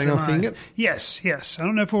 And you're planning on seeing it? Yes. I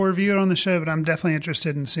don't know if we'll review it on the show, but I'm definitely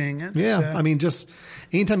interested in seeing it. Yeah. So. I mean, just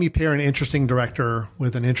anytime you pair an interesting director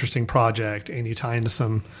with an interesting project and you tie into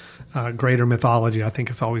some greater mythology, I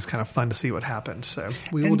think it's always kind of fun to see what happens. So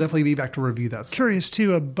we will definitely be back to review that. Curious,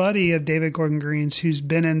 too, a buddy of David Gordon Green's who's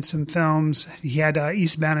been in some films. He had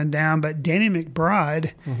Eastbound and Down, but Danny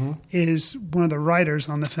McBride is one of the writers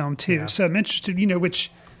on the film, too. Yeah. So I'm interested,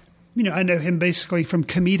 which... I know him basically from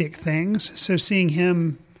comedic things. So seeing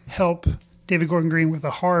him help David Gordon Green with a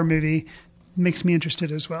horror movie makes me interested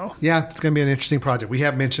as well. Yeah, it's going to be an interesting project. We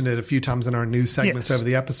have mentioned it a few times in our news segments over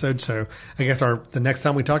the episode. So I guess the next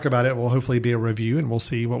time we talk about it will hopefully be a review and we'll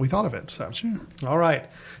see what we thought of it. So, sure. All right.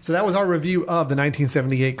 So that was our review of the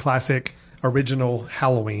 1978 classic original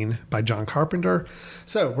Halloween by John Carpenter.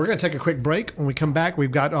 So we're going to take a quick break. When we come back,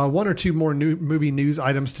 we've got one or two more new movie news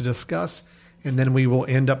items to discuss. And then we will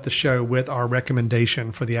end up the show with our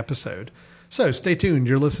recommendation for the episode. So stay tuned.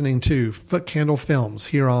 You're listening to Footcandle Films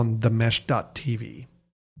here on themesh.tv.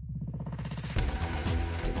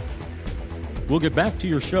 We'll get back to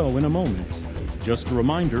your show in a moment. Just a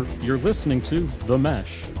reminder, you're listening to The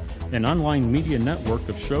Mesh, an online media network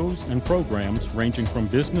of shows and programs ranging from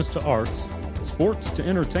business to arts, sports to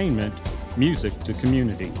entertainment, music to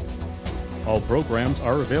community. All programs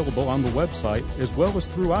are available on the website as well as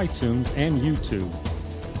through iTunes and YouTube.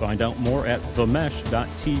 Find out more at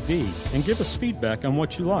themesh.tv and give us feedback on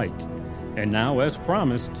what you like. And now, as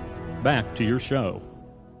promised, back to your show.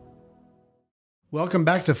 Welcome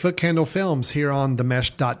back to Footcandle Films here on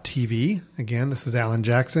themesh.tv. Again, this is Alan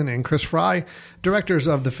Jackson and Chris Fry, directors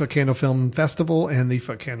of the Footcandle Film Festival and the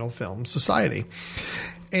Footcandle Film Society.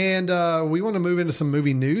 And we want to move into some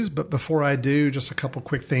movie news, but before I do, just a couple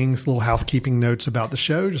quick things, little housekeeping notes about the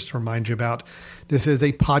show, just to remind you about this is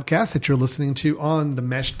a podcast that you're listening to on the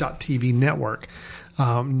Mesh.tv network.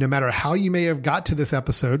 No matter how you may have got to this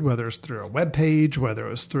episode, whether it's through a web page, whether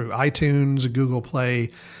it's through iTunes, Google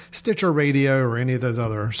Play, Stitcher Radio, or any of those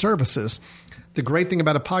other services, the great thing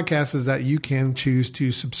about a podcast is that you can choose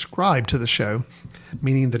to subscribe to the show,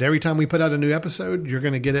 meaning that every time we put out a new episode, you're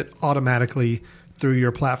going to get it automatically through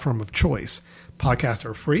your platform of choice. Podcasts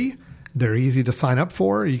are free. They're easy to sign up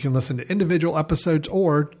for. You can listen to individual episodes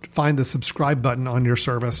or find the subscribe button on your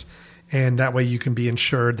service. And that way you can be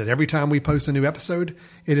ensured that every time we post a new episode,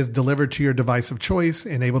 it is delivered to your device of choice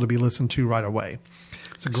and able to be listened to right away.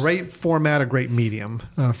 It's a great format, a great medium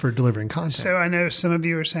for delivering content. So I know some of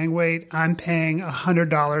you are saying, wait, I'm paying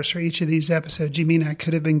 $100 for each of these episodes. You mean I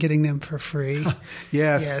could have been getting them for free?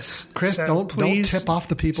 Yes. Chris, so don't tip off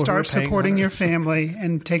the people who are paying. Start supporting your family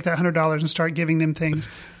and take that $100 and start giving them things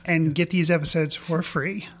and get these episodes for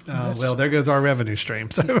free. Well, there goes our revenue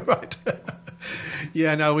stream. So, right.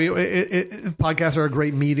 Yeah, no, podcasts are a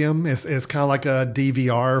great medium. It's kind of like a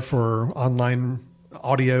DVR for online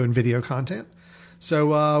audio and video content.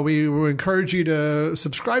 So we would encourage you to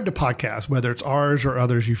subscribe to podcasts, whether it's ours or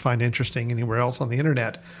others you find interesting anywhere else on the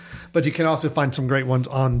internet. But you can also find some great ones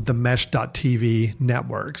on the Mesh.tv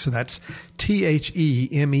network. So that's THEMESH.tv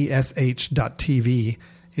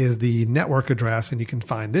is the network address, and you can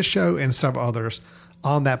find this show and several others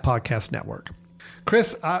on that podcast network.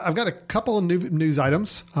 Chris, I've got a couple of news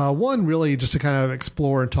items. One really just to kind of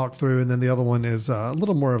explore and talk through, and then the other one is a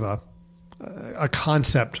little more of a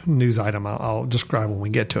concept news item I'll describe when we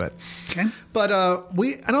get to it. Okay. But I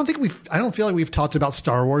don't feel like we've talked about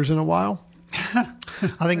Star Wars in a while.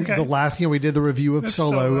 I think the last we did the review of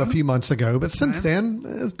Solo a few months ago, but since then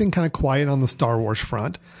it's been kind of quiet on the Star Wars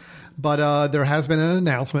front. But there has been an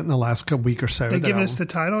announcement in the last week or so. They given us the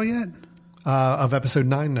title yet? Of episode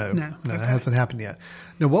 9? No, okay. It hasn't happened yet.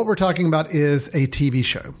 No, what we're talking about is a TV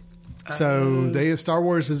show. So Star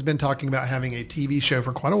Wars has been talking about having a TV show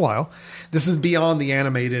for quite a while. This is beyond the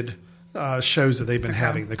animated shows that they've been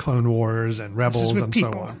having, the Clone Wars and Rebels and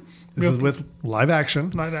so on. This is with live action.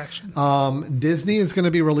 Live action. Disney is going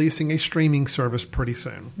to be releasing a streaming service pretty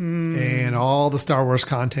soon. And all the Star Wars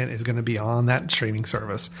content is going to be on that streaming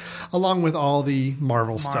service, along with all the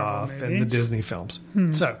Marvel stuff movies and the Disney films.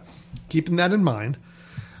 So keeping that in mind.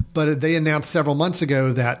 But they announced several months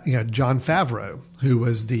ago that Jon Favreau, who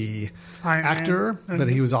was the actor, but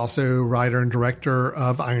he was also writer and director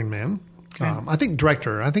of Iron Man. Okay. I think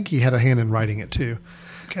director. I think he had a hand in writing it too.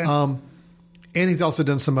 Okay. And he's also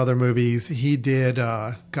done some other movies. He did,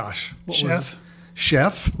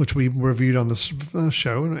 Chef, which we reviewed on this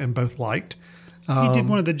show and both liked. He did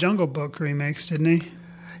one of the Jungle Book remakes, didn't he?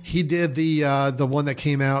 He did the one that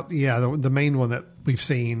came out, the main one that we've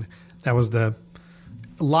seen. That was the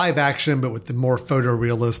live action, but with the more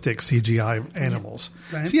photorealistic CGI animals.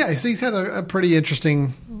 Right. So he's had a pretty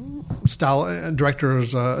interesting style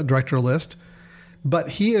director list. But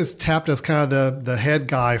he is tapped as kind of the head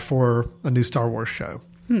guy for a new Star Wars show.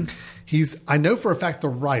 He's, I know for a fact, the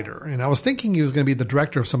writer. And I was thinking he was going to be the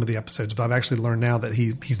director of some of the episodes, but I've actually learned now that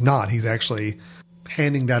he's not. He's actually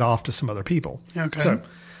handing that off to some other people. Okay. So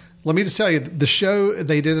let me just tell you, the show,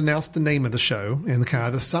 they did announce the name of the show and kind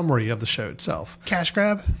of the summary of the show itself. Cash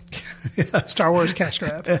Grab? Star Wars Cash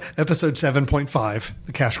Grab. Episode 7.5,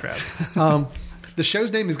 the Cash Grab. The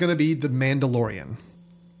show's name is going to be The Mandalorian.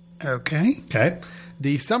 Okay.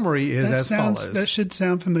 The summary is as follows. That should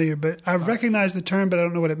sound familiar, but I recognize the term, but I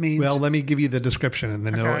don't know what it means. Well, let me give you the description, and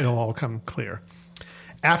then it'll all come clear.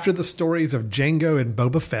 After the stories of Jango and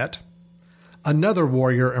Boba Fett, another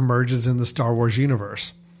warrior emerges in the Star Wars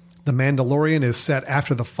universe. The Mandalorian is set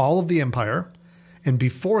after the fall of the Empire and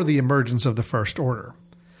before the emergence of the First Order.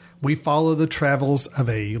 We follow the travels of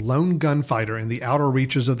a lone gunfighter in the outer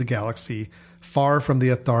reaches of the galaxy, far from the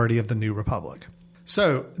authority of the New Republic.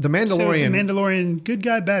 So, the Mandalorian... good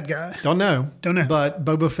guy, bad guy? Don't know. But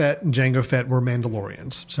Boba Fett and Jango Fett were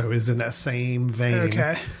Mandalorians. So, it's in that same vein.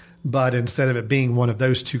 Okay. But instead of it being one of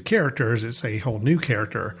those two characters, it's a whole new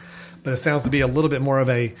character. But it sounds to be a little bit more of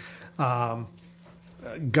a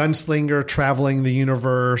gunslinger traveling the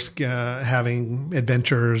universe, having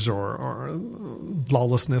adventures or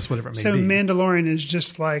lawlessness, whatever it may be. So, Mandalorian is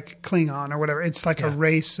just like Klingon or whatever. It's like a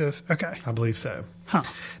race of... Okay. I believe so. Huh.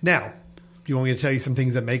 Now... you want me to tell you some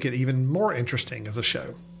things that make it even more interesting as a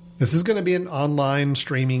show? This is going to be an online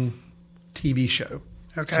streaming TV show.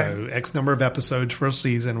 Okay. So X number of episodes for a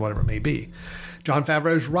season, whatever it may be. Jon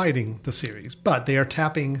Favreau's writing the series, but they are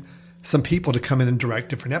tapping some people to come in and direct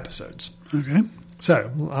different episodes. Okay. So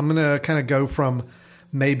I'm going to kind of go from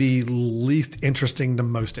maybe least interesting to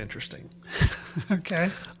most interesting. Okay.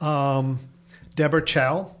 Deborah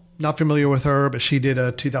Chow, not familiar with her, but she did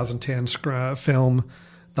a 2010 film,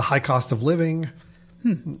 The High Cost of Living.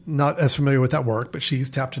 Not as familiar with that work, but she's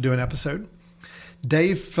tapped to do an episode.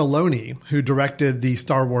 Dave Filoni, who directed the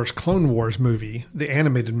Star Wars Clone Wars movie, the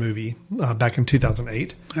animated movie, back in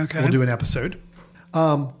 2008, will do an episode.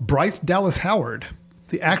 Bryce Dallas Howard,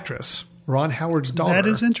 the actress, Ron Howard's daughter. That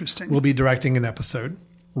is interesting. Will be directing an episode.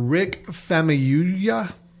 Rick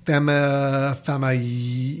Famuyiwa,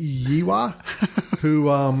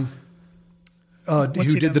 who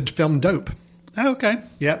did the film Dope. Oh, okay.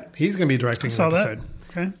 Yep, he's going to be directing an episode.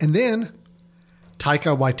 That. Okay. And then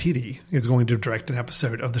Taika Waititi is going to direct an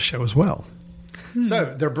episode of the show as well.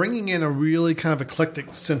 So they're bringing in a really kind of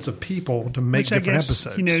eclectic sense of people to make different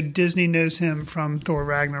episodes. You know, Disney knows him from Thor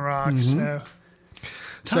Ragnarok, so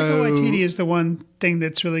Taika Waititi is the one thing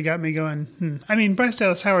that's really got me going. I mean, Bryce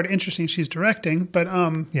Dallas Howard, interesting. She's directing, but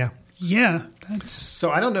yeah, that's.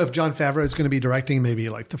 So I don't know if Jon Favreau is going to be directing maybe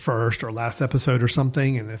like the first or last episode or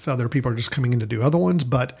something, and if other people are just coming in to do other ones,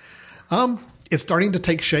 but it's starting to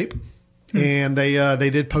take shape. And they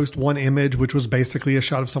did post one image, which was basically a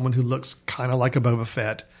shot of someone who looks kind of like a Boba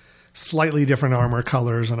Fett, slightly different armor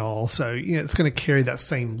colors and all. So it's going to carry that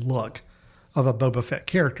same look of a Boba Fett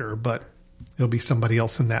character, but it'll be somebody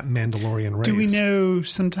else in that Mandalorian race. Do we know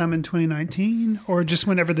sometime in 2019 or just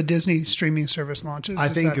whenever the Disney streaming service launches? I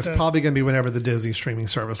think it's probably going to be whenever the Disney streaming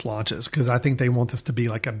service launches, because I think they want this to be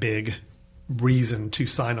like a big reason to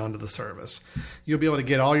sign on to the service. You'll be able to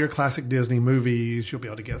get all your classic Disney movies. You'll be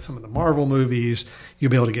able to get some of the Marvel movies.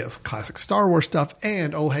 You'll be able to get classic Star Wars stuff.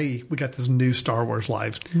 And, oh, hey, we got this new Star Wars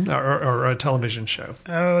live or a television show.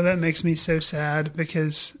 Oh, that makes me so sad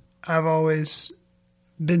because I've always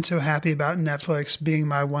been so happy about Netflix being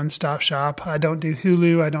my one-stop shop. I don't do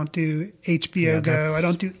Hulu. I don't do HBO Go. I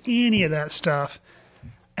don't do any of that stuff.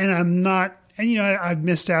 And I'm not... And, you know, I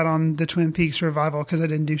missed out on the Twin Peaks revival because I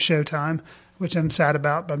didn't do Showtime, which I'm sad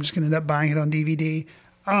about, but I'm just going to end up buying it on DVD.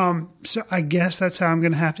 So I guess that's how I'm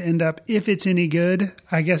going to have to end up. If it's any good,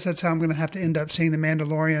 I guess that's how I'm going to have to end up seeing The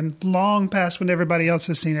Mandalorian long past when everybody else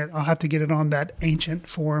has seen it. I'll have to get it on that ancient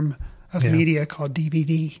form of media called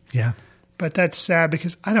DVD. Yeah. But that's sad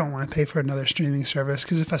because I don't want to pay for another streaming service,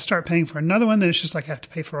 because if I start paying for another one, then it's just like I have to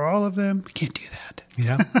pay for all of them. I can't do that.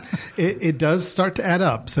 Yeah. It does start to add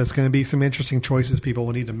up. So it's going to be some interesting choices people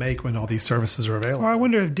will need to make when all these services are available. Or I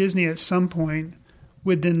wonder if Disney at some point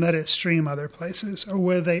would then let it stream other places, or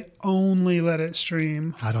would they only let it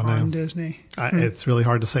stream on Disney? It's really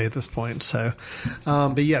hard to say at this point. So,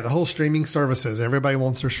 but yeah, the whole streaming services, everybody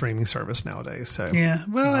wants their streaming service nowadays. So yeah,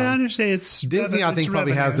 well, I understand it's Disney. I think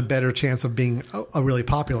probably revenue. has the better chance of being a really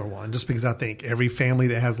popular one, just because I think every family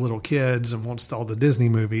that has little kids and wants all the Disney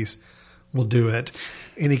movies will do it.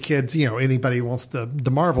 Any kids, anybody who wants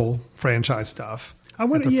the Marvel franchise stuff. I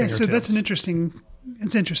wonder. Yeah, so that's an interesting.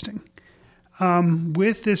 It's interesting.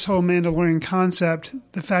 With this whole Mandalorian concept,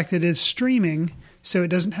 the fact that it's streaming, so it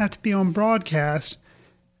doesn't have to be on broadcast,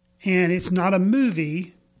 and it's not a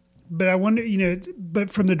movie. But I wonder,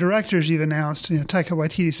 but from the directors you've announced, Taika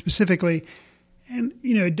Waititi specifically, and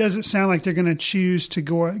it doesn't sound like they're going to choose to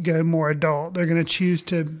go more adult. They're going to choose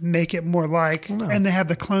to make it more and they have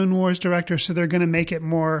the Clone Wars director, so they're going to make it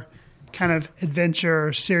more kind of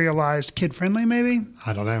adventure, serialized, kid friendly, maybe.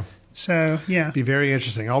 I don't know. So, yeah. Be very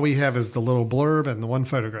interesting. All we have is the little blurb and the one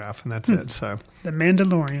photograph, and that's it. So, The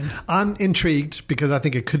Mandalorian. I'm intrigued because I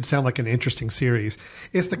think it could sound like an interesting series.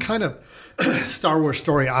 It's the kind of Star Wars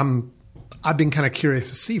story I've been kind of curious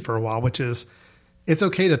to see for a while, which is it's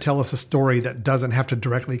okay to tell us a story that doesn't have to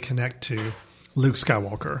directly connect to Luke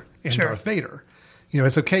Skywalker and Darth Vader.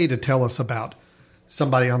 It's okay to tell us about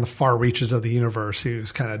somebody on the far reaches of the universe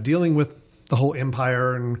who's kind of dealing with the whole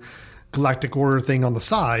Empire and Galactic Order thing on the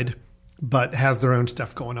side, but has their own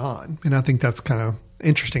stuff going on. And I think that's kind of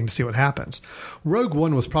interesting to see what happens. Rogue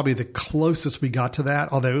One was probably the closest we got to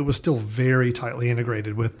that, although it was still very tightly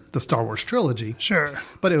integrated with the Star Wars trilogy. Sure.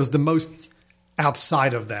 But it was the most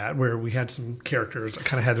outside of that where we had some characters that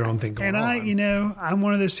kind of had their own thing going on. And I'm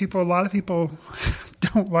one of those people, a lot of people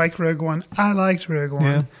don't like Rogue One. I liked Rogue One.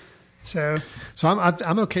 Yeah. So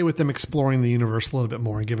I'm okay with them exploring the universe a little bit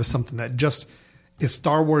more and give us something that just is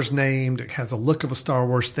Star Wars named. It has a look of a Star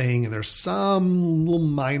Wars thing, and there's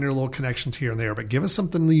some minor little connections here and there, but give us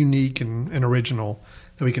something unique and original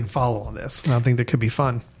that we can follow on this. And I think that could be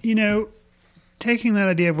fun. Taking that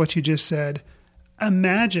idea of what you just said,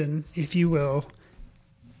 imagine, if you will,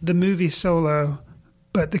 the movie Solo,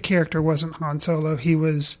 but the character wasn't Han Solo. He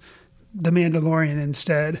was the Mandalorian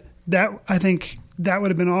instead. I think that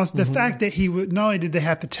would have been awesome. The fact that he would, not only did they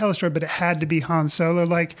have to tell a story, but it had to be Han Solo,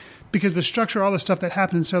 because the structure, all the stuff that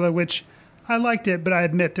happened in Solo, which I liked it, but I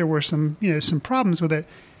admit there were some problems with it.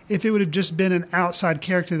 If it would have just been an outside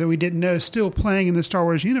character that we didn't know, still playing in the Star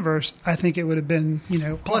Wars universe, I think it would have been,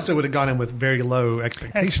 Plus, it would have gone in with very low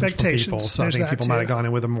expectations for people. So I think people might have gone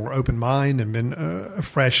in with a more open mind and been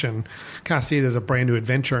fresh and kind of see it as a brand new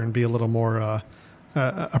adventure and be a little more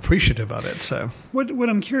appreciative of it. So what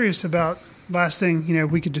I'm curious about, last thing,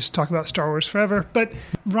 we could just talk about Star Wars forever, but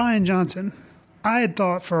Rian Johnson, I had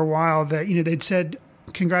thought for a while that, they'd said,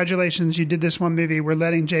 congratulations, you did this one movie. We're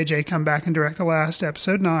letting JJ come back and direct the last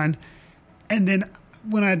episode 9. And then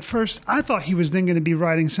when I thought he was then going to be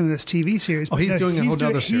writing some of this TV series. Oh, he's doing a whole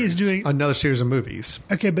other series. He is doing another series of movies.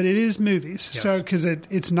 Okay, but it is movies. Yes. So, because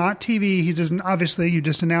it's not TV. He doesn't, obviously, you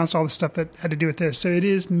just announced all the stuff that had to do with this. So it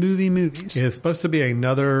is movies. It's supposed to be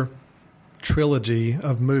another trilogy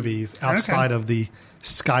of movies outside of the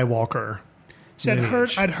Skywalker. So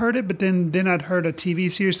I'd heard it, but then I'd heard a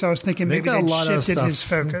TV series, so I was thinking maybe they shifted his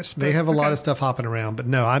focus. They have a lot of stuff hopping around, but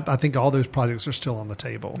no, I think all those projects are still on the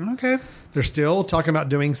table. Okay. They're still talking about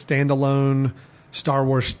doing standalone Star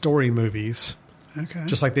Wars story movies. Okay.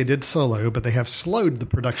 Just like they did Solo, but they have slowed the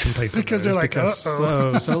production pace because they're like,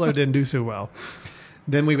 Solo didn't do so well.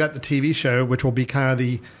 Then we've got the TV show, which will be kind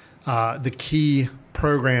of the key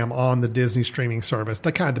program on the Disney streaming service.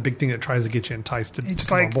 The kind of the big thing that tries to get you enticed to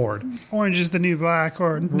come on board. Orange is the New Black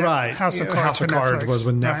or House of Cards. House of Cards was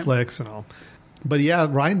with Netflix right. and all. But yeah,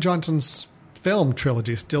 Rian Johnson's film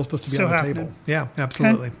trilogy is still supposed to be on the table. Yeah,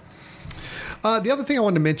 absolutely. Okay. The other thing I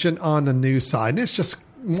wanted to mention on the news side, and it's just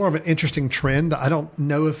more of an interesting trend that I don't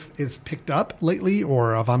know if it's picked up lately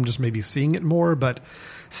or if I'm just maybe seeing it more, but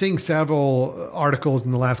seeing several articles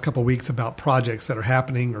in the last couple of weeks about projects that are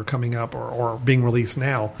happening or coming up or being released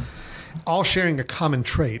now, all sharing a common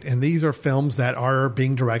trait. And these are films that are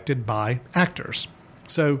being directed by actors.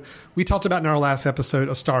 So we talked about in our last episode,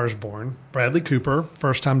 A Star is Born. Bradley Cooper,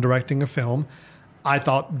 first time directing a film, I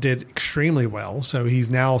thought did extremely well. So he's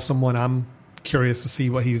now someone I'm curious to see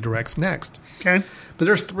what he directs next. Okay. But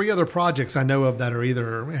there's 3 other projects I know of that are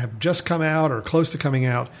either have just come out or close to coming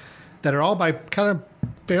out that are all by kind of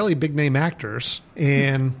fairly big name actors.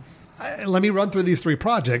 And let me run through these 3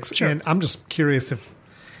 projects. Sure. And I'm just curious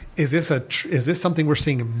is this something we're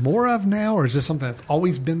seeing more of now, or is this something that's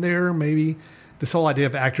always been there? Maybe this whole idea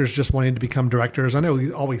of actors just wanting to become directors. I know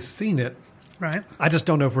we've always seen it. Right. I just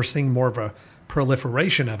don't know if we're seeing more of a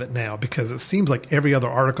proliferation of it now, because it seems like every other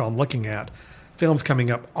article I'm looking at films coming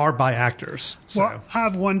up are by actors. So. Well,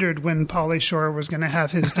 I've wondered when Pauly Shore was going to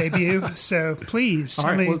have his debut. So please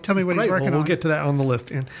tell me what he's working on. We'll get to that on the list.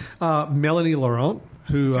 And Melanie Laurent,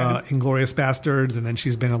 who Inglourious Bastards, and then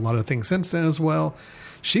she's been in a lot of things since then as well.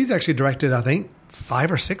 She's actually directed, I think,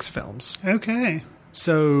 5 or 6 films. Okay.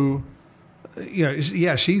 So,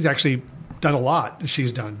 she's actually done a lot.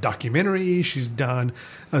 She's done documentary. She's done,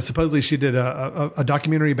 supposedly she did a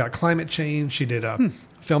documentary about climate change. She did a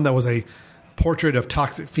film that was a portrait of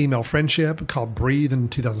toxic female friendship called Breathe in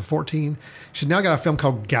 2014. She's now got a film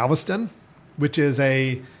called Galveston, which is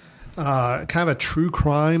a kind of a true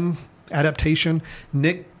crime adaptation.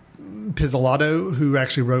 Nick Pizzolatto, who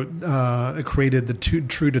actually created the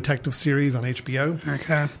True Detective series on HBO.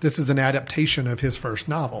 Okay. This is an adaptation of his first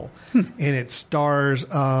novel, and it stars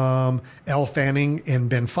Elle Fanning and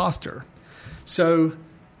Ben Foster. So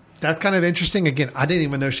that's kind of interesting. Again, I didn't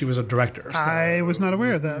even know she was a director. So I was not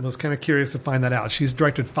aware of that. I was kind of curious to find that out. She's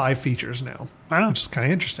directed 5 features now, which is kind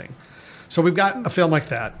of interesting. So we've got a film like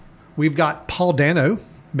that. We've got Paul Dano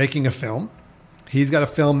making a film. He's got a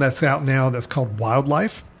film that's out now that's called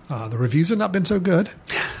Wildlife. The reviews have not been so good.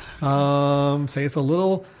 Say it's a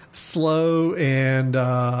little slow and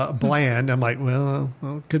bland. I'm like, well,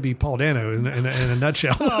 it could be Paul Dano in a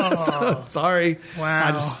nutshell. So, sorry.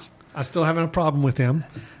 Wow. I still having a problem with him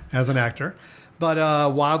as an actor. But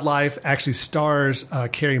Wildlife actually stars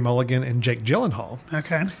Carey Mulligan and Jake Gyllenhaal.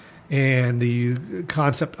 Okay. And the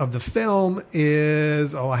concept of the film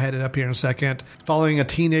is, I had it up here in a second, following a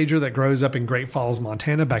teenager that grows up in Great Falls,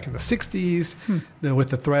 Montana back in the 60s,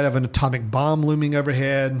 with the threat of an atomic bomb looming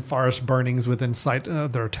overhead and forest burnings within sight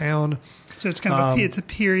of their town. So it's kind of it's a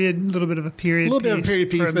period, a little bit of a period piece. A little bit of a period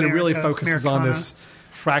piece, but it really focuses on Americana. this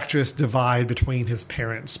fractious divide between his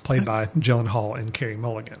parents, played by Gyllenhaal and Carey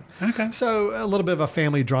Mulligan. Okay. So a little bit of a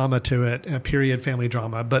family drama to it, a period family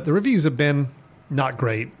drama, but the reviews have been not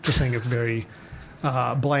great. Just saying it's very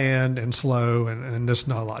bland and slow and there's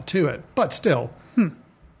not a lot to it. But still,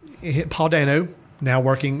 Paul Dano now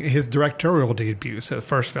working his directorial debut, so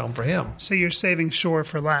first film for him. So you're saving Shore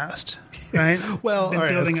for last, right? Well, all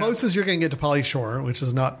right, as close as you're going to get to Pauly Shore, which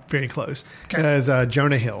is not very close, is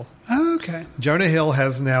Jonah Hill. Oh, okay. Jonah Hill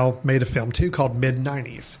has now made a film too called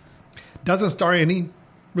Mid-90s. Doesn't star any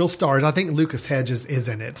real stars. I think Lucas Hedges is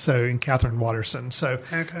in it, so and Catherine Watterson. So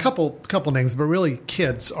a couple names, but really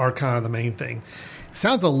kids are kind of the main thing. It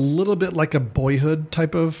sounds a little bit like a Boyhood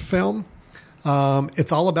type of film.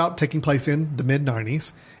 It's all about taking place in the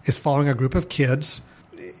mid-90s. It's following a group of kids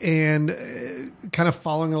and kind of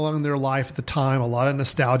following along their life at the time. A lot of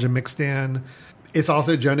nostalgia mixed in. It's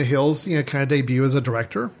also Jonah Hill's kind of debut as a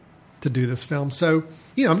director to do this film. So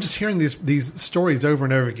I'm just hearing these stories over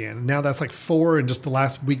and over again. Now that's like 4 in just the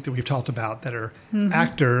last week that we've talked about that are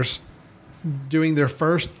actors doing their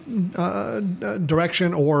first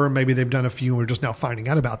direction, or maybe they've done a few and we're just now finding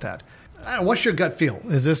out about that. What's your gut feel?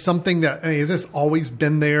 Is this something that, has this always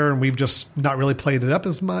been there and we've just not really played it up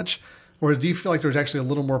as much? Or do you feel like there's actually a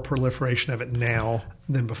little more proliferation of it now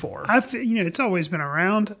than before? It's always been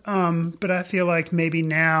around, but I feel like maybe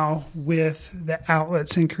now with the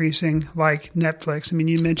outlets increasing, like Netflix. I mean,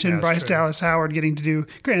 you mentioned Bryce Dallas Howard getting to do,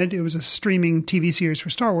 granted, it was a streaming TV series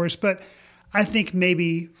for Star Wars, but I think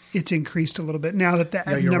maybe it's increased a little bit now that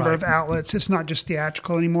the number of outlets, it's not just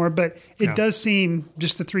theatrical anymore, but it does seem,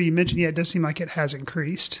 just the 3 you mentioned, it does seem like it has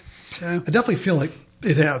increased. So I definitely feel like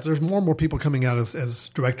it has. There's more and more people coming out as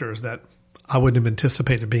directors that I wouldn't have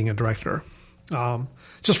anticipated being a director.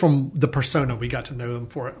 Just from the persona we got to know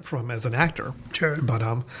them from as an actor. Sure. But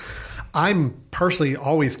I'm personally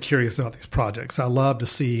always curious about these projects. I love to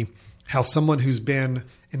see how someone who's been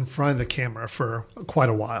in front of the camera for quite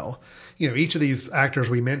a while, each of these actors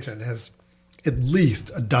we mentioned has at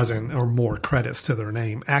least a dozen or more credits to their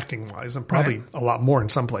name acting-wise, and probably a lot more in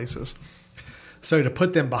some places. So to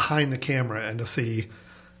put them behind the camera and to see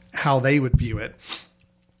how they would view it,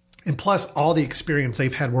 and plus all the experience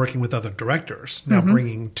they've had working with other directors, now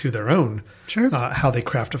bringing to their own how they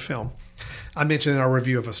craft a film. I mentioned in our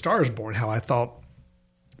review of A Star is Born how I thought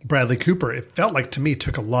Bradley Cooper, it felt like to me,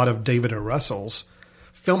 took a lot of David O. Russell's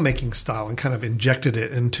filmmaking style and kind of injected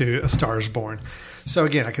it into A Star is Born. So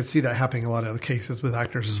again, I could see that happening in a lot of other cases with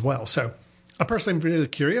actors as well. So I personally am really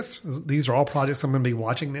curious. These are all projects I'm going to be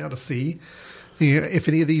watching now to see if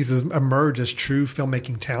any of these emerge as true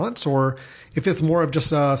filmmaking talents, or if it's more of just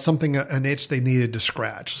something, an itch they needed to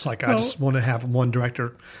scratch. It's like, I just want to have one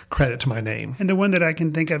director credit to my name. And the one that I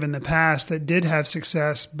can think of in the past that did have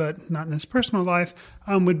success, but not in his personal life,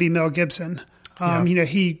 would be Mel Gibson.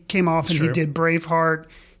 He came off and he did Braveheart.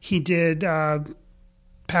 He did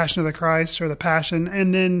Passion of the Christ or The Passion,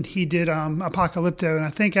 and then he did Apocalypto, and I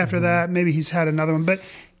think after that maybe he's had another one, but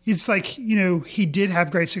it's like, he did have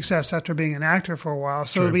great success after being an actor for a while,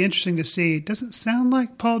 so it'll be interesting to see. It doesn't sound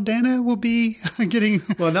like Paul Dano will be getting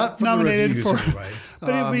not nominated the for anyway.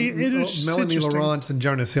 But it is Melanie Laurent and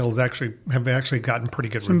Jonas Hill have actually gotten pretty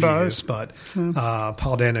good reviews, but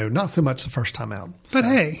Paul Dano not so much the first time out. But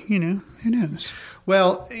hey, who knows?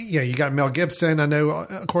 Well, yeah, you got Mel Gibson. I know,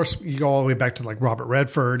 of course, you go all the way back to like Robert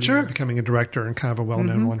Redford, becoming a director and kind of a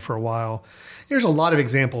well-known one for a while. There's a lot of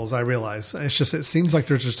examples, I realize. It seems like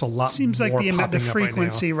there's just a lot more the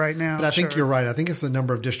frequency right now. But I think you're right. I think it's the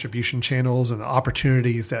number of distribution channels and the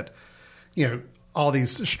opportunities that, all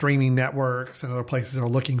these streaming networks and other places are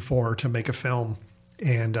looking for to make a film,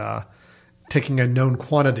 and taking a known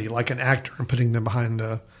quantity like an actor and putting them behind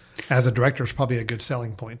as a director is probably a good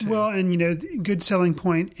selling point too. Well, and good selling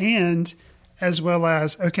point, and as well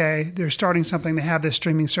as, okay, they're starting something, they have this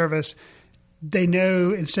streaming service. They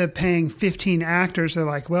know instead of paying 15 actors, they're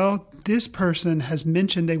like, well, this person has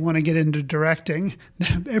mentioned they want to get into directing.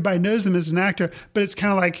 Everybody knows them as an actor, but it's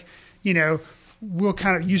kind of like, we'll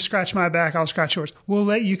you scratch my back, I'll scratch yours. We'll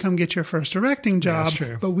let you come get your first directing job,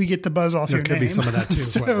 but we get the buzz off your name. There could be some of that too.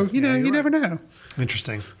 So, as well. you never know.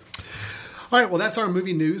 Interesting. All right, well, that's our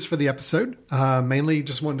movie news for the episode. Mainly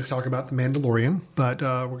just wanted to talk about The Mandalorian, but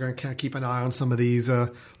we're going to kind of keep an eye on some of these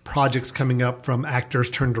projects coming up from actors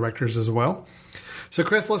turned directors as well. So,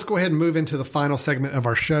 Chris, let's go ahead and move into the final segment of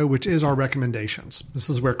our show, which is our recommendations. This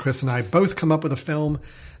is where Chris and I both come up with a film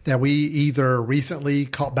that we either recently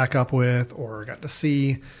caught back up with or got to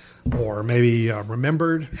see or maybe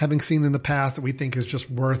remembered having seen in the past that we think is just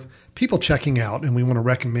worth people checking out, and we want to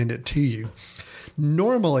recommend it to you.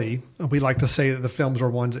 Normally, we like to say that the films are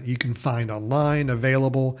ones that you can find online,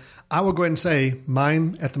 available. I will go ahead and say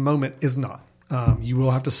mine at the moment is not. You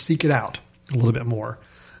will have to seek it out a little bit more.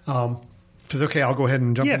 If it's okay, I'll go ahead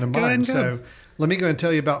and jump into mine. So let me go and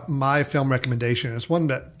tell you about my film recommendation. It's one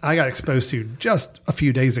that I got exposed to just a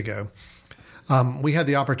few days ago. We had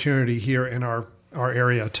the opportunity here in our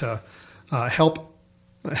area to help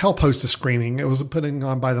host a screening. It was put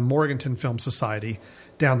on by the Morganton Film Society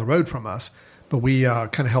down the road from us, but we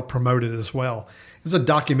kind of helped promote it as well. It was a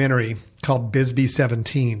documentary called Bisbee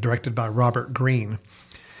 17, directed by Robert Greene.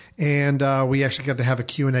 And we actually got to have a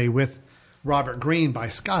Q&A with Robert Greene by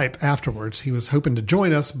Skype afterwards. He was hoping to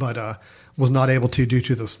join us, but was not able to due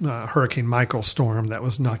to the Hurricane Michael storm that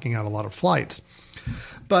was knocking out a lot of flights.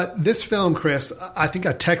 But this film, Chris, I think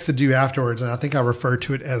I texted you afterwards, and I think I referred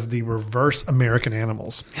to it as the reverse American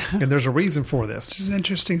Animals. And there's a reason for this. This is an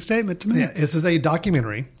interesting statement to me. Yeah, this is a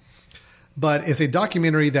documentary, but it's a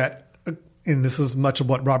documentary that, and this is much of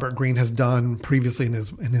what Robert Greene has done previously in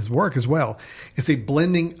his work as well. It's a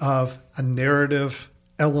blending of a narrative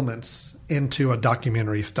elements into a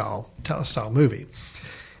documentary style movie.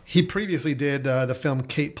 He previously did the film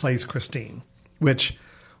Kate Plays Christine, which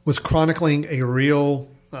was chronicling a real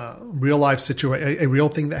life situation, a real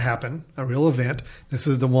thing that happened, a real event. This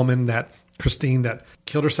is the woman Christine that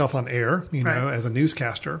killed herself on air, as a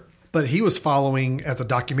newscaster. But he was following as a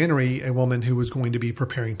documentary a woman who was going to be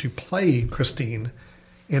preparing to play Christine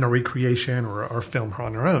in a recreation or film her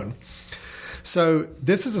on her own. So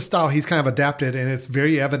this is a style he's kind of adapted, and it's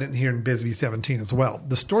very evident here in Bisbee 17 as well.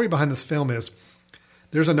 The story behind this film is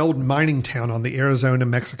there's an old mining town on the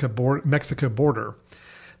Arizona-Mexico border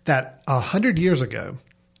that 100 years ago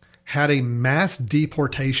had a mass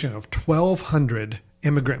deportation of 1,200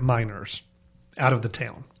 immigrant miners out of the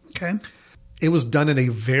town. Okay. It was done in a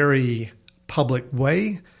very public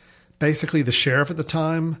way. Basically, the sheriff at the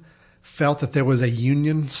time felt that there was a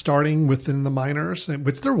union starting within the miners,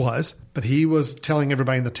 which there was, but he was telling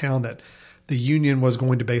everybody in the town that the union was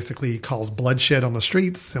going to basically cause bloodshed on the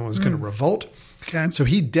streets and was going to revolt. Okay. So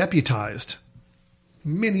he deputized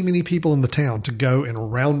many, many people in the town to go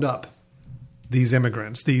and round up these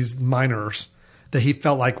immigrants, these miners that he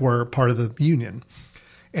felt like were part of the union.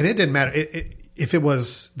 And it didn't matter. If it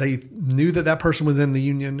was, they knew that person was in the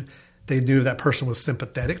union, they knew that person was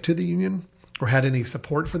sympathetic to the union or had any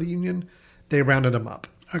support for the union, they rounded them up.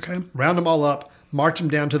 Okay. Round them all up, march them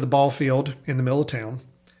down to the ball field in the middle of town,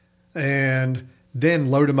 and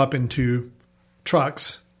then load them up into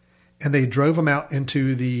trucks, and they drove them out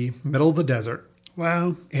into the middle of the desert.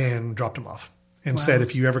 Wow. And dropped them off and said,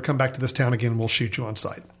 if you ever come back to this town again, we'll shoot you on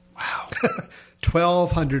sight. Wow.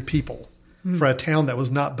 1,200 people for a town that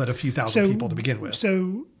was not but a few thousand people to begin with.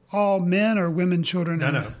 So all men or women, children?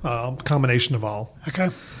 No. Combination of all. Okay.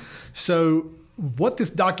 So what this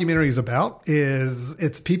documentary is about is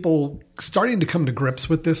it's people starting to come to grips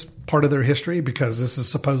with this part of their history because this is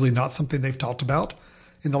supposedly not something they've talked about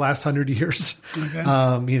in the last 100 years. Okay.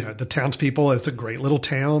 The townspeople, it's a great little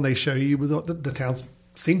town. They show you the town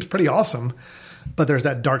seems pretty awesome, but there's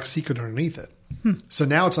that dark secret underneath it. So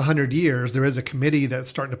now it's 100 years. There is a committee that's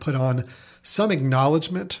starting to put on some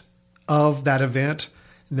acknowledgement of that event,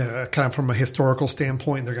 kind of from a historical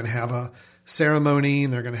standpoint. They're going to have a ceremony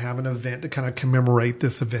and they're going to have an event to kind of commemorate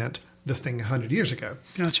this event, this thing 100 years ago.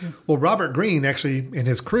 Gotcha. Well, Robert Greene actually and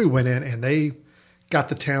his crew went in and they got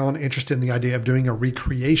the town interested in the idea of doing a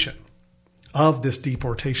recreation of this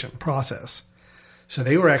deportation process. So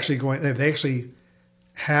they actually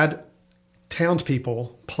had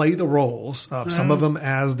townspeople play the roles of some of them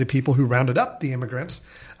as the people who rounded up the immigrants,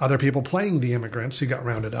 other people playing the immigrants who got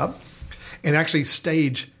rounded up, and actually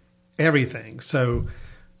stage everything. So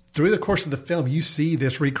through the course of the film, you see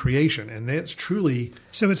this recreation, and it's truly...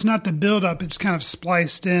 So it's not the build-up, it's kind of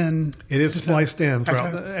spliced in. It is spliced in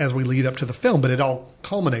throughout as we lead up to the film, but it all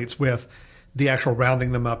culminates with the actual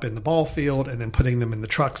rounding them up in the ball field and then putting them in the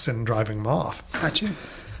trucks and driving them off. Gotcha.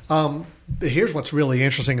 Here's what's really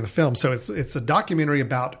interesting in the film. So it's a documentary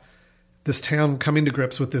about this town coming to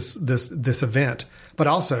grips with this event, but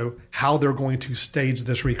also how they're going to stage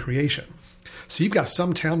this recreation. So you've got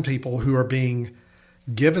some town people who are being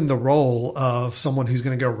given the role of someone who's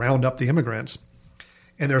going to go round up the immigrants.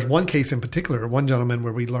 And there's one case in particular, one gentleman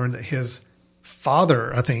where we learned that his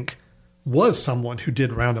father, I think, was someone who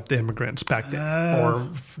did round up the immigrants back then, or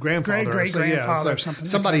grandfather, great-grandfather or something.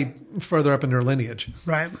 Somebody further up in their lineage.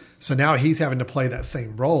 Right. So now he's having to play that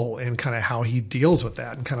same role and kind of how he deals with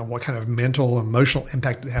that and kind of what kind of mental, emotional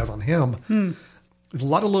impact it has on him. There's a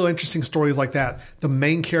lot of little interesting stories like that. The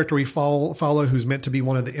main character we follow, who's meant to be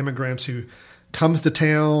one of the immigrants who comes to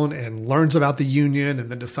town and learns about the union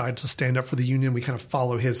and then decides to stand up for the union. We kind of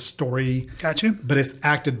follow his story. Gotcha. But it's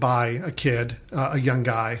acted by a kid, a young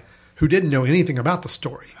guy, who didn't know anything about the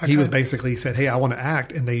story. Okay. He was basically said, hey, I want to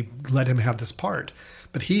act, and they let him have this part.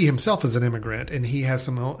 But he himself is an immigrant, and he has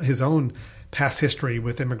his own past history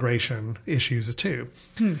with immigration issues too.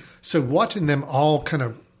 So watching them all kind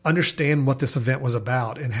of understand what this event was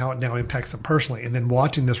about and how it now impacts them personally, and then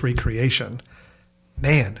watching this recreation,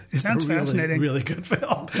 man, it's Sounds a really, fascinating. really good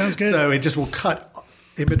film. Sounds good. So it just will cut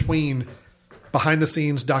in between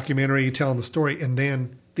behind-the-scenes documentary telling the story and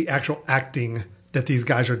then the actual acting that these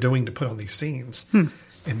guys are doing to put on these scenes.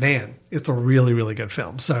 And man, it's a really, really good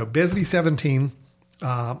film. So Bisbee 17,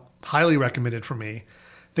 highly recommended for me. I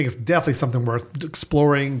think it's definitely something worth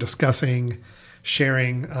exploring, discussing,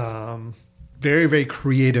 sharing. Very, very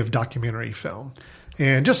creative documentary film.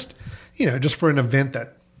 And just for an event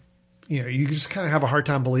that, you just kind of have a hard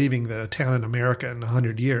time believing that a town in America in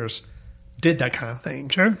 100 years did that kind of thing.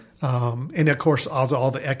 Sure. And of course, also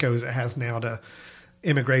all the echoes it has now to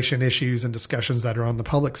immigration issues and discussions that are on the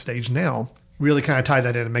public stage now really kind of tie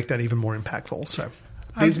that in and make that even more impactful. So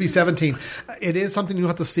Bisbee 17, it is something you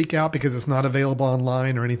have to seek out because it's not available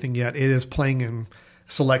online or anything yet. It is playing in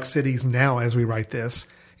select cities now as we write this.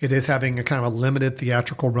 It is having a kind of a limited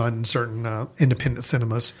theatrical run in certain independent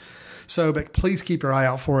cinemas. So, but please keep your eye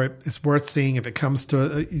out for it. It's worth seeing. If it comes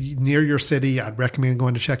to near your city, I'd recommend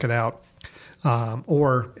going to check it out.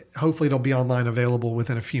 Or hopefully it'll be online available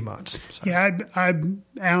within a few months. So. Yeah,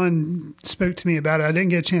 Alan spoke to me about it. I didn't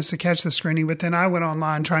get a chance to catch the screening, but then I went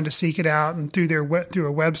online trying to seek it out, and through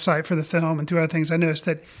a website for the film and through other things, I noticed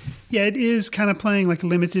that, it is kind of playing like a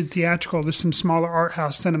limited theatrical. There's some smaller art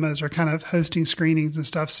house cinemas are kind of hosting screenings and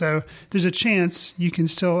stuff. So there's a chance you can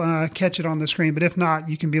still catch it on the screen. But if not,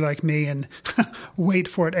 you can be like me and wait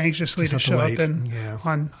for it anxiously to show up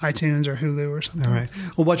on iTunes or Hulu or something. All right.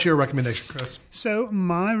 Well, what's your recommendation, Chris? So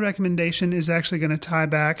my recommendation is actually going to tie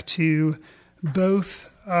back to both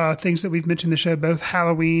things that we've mentioned in the show, both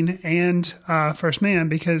Halloween and First Man,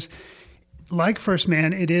 because like First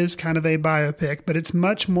Man, it is kind of a biopic, but it's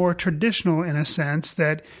much more traditional in a sense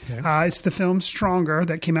that it's the film Stronger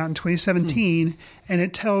that came out in 2017, and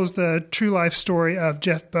it tells the true life story of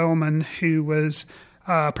Jeff Bowman, who was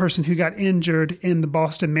a person who got injured in the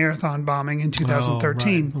Boston Marathon bombing in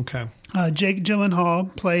 2013. Oh, right. Okay. Jake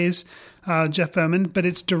Gyllenhaal plays Jeff Bowman, but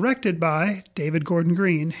it's directed by David Gordon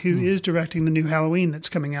Green, who is directing the new Halloween that's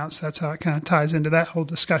coming out. So that's how it kind of ties into that whole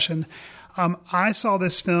discussion. I saw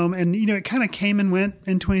this film, and it kind of came and went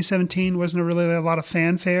in 2017. Wasn't really a lot of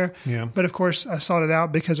fanfare. Yeah. But of course, I sought it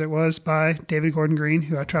out because it was by David Gordon Green,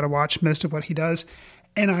 who I try to watch most of what he does,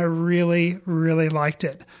 and I really, really liked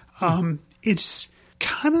it. It's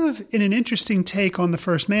kind of in an interesting take on the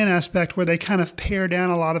First Man aspect, where they kind of pare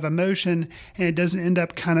down a lot of emotion, and it doesn't end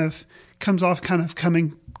up becoming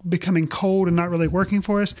cold and not really working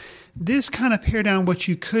for us. This kind of pare down what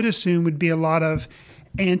you could assume would be a lot of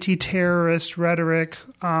anti-terrorist rhetoric,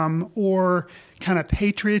 or kind of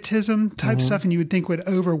patriotism type stuff, and you would think would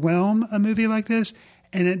overwhelm a movie like this.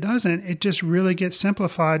 And it doesn't. It just really gets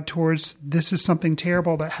simplified towards this is something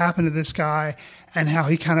terrible that happened to this guy and how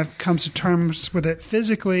he kind of comes to terms with it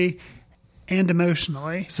physically and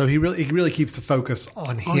emotionally. So he really keeps the focus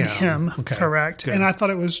on him. On him, okay. Correct. Good. And I thought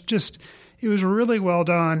it was really well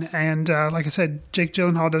done. And like I said, Jake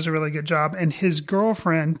Gyllenhaal does a really good job. And his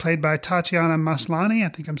girlfriend, played by Tatiana Maslany, I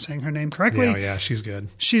think I'm saying her name correctly. Yeah, she's good.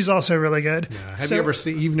 She's also really good. Yeah.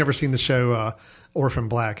 You've never seen the show Orphan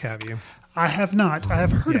Black, have you? I have not. I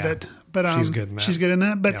have heard of it. But she's good in that. She's good in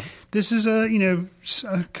that. But this is a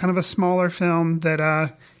kind of a smaller film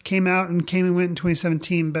that came out and went in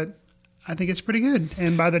 2017. But I think it's pretty good,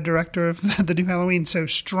 and by the director of the new Halloween. So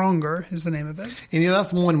Stronger is the name of it. And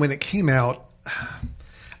that's one when it came out.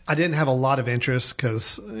 I didn't have a lot of interest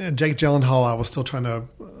because Jake Gyllenhaal, I was still trying to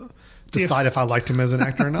decide if I liked him as an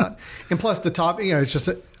actor or not. And plus the top, it's just,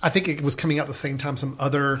 I think it was coming out the same time some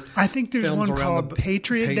other I think there's one called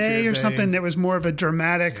Patriot Day or something that was more of a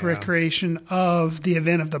dramatic recreation of the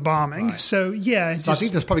event of the bombing. Right. So, I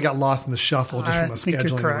think this probably got lost in the shuffle just from a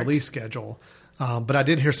scheduling and release schedule. But I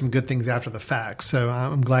did hear some good things after the fact. So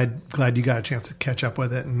I'm glad you got a chance to catch up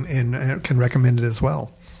with it and can recommend it as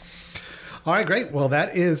well. All right, great. Well,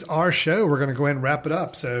 that is our show. We're going to go ahead and wrap it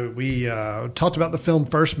up. So we talked about the film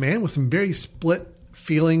First Man with some very split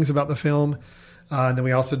feelings about the film. And then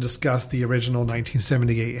we also discussed the original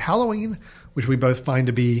 1978 Halloween, which we both find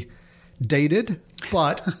to be dated,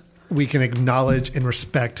 but we can acknowledge and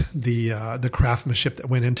respect the craftsmanship that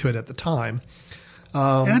went into it at the time.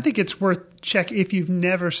 And I think it's worth if you've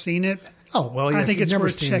never seen it. Oh, well, yeah, I think it's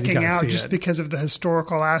worth checking out just because of the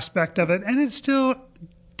historical aspect of it. And it still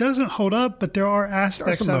doesn't hold up, but there are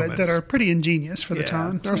aspects of it that are pretty ingenious for the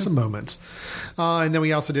time. There are some moments. And then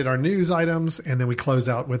we also did our news items, and then we closed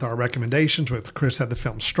out with our recommendations. With Chris had the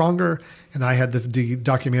film Stronger, and I had the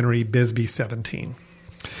documentary Bisbee 17.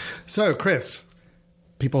 So, Chris,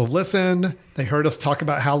 people have listened. They heard us talk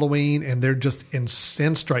about Halloween, and they're just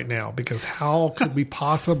incensed right now because how could we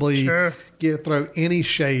possibly throw any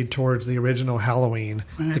shade towards the original Halloween,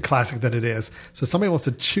 the classic that it is? So somebody wants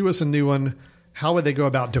to chew us a new one. How would they go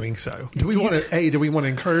about doing so? Do we want to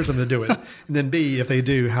encourage them to do it? And then B, if they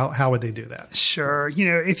do, how would they do that? Sure.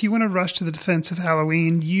 If you want to rush to the defense of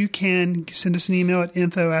Halloween, you can send us an email at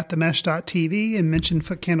info@themesh.tv and mention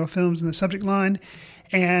Footcandle Films in the subject line.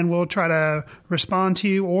 And we'll try to respond to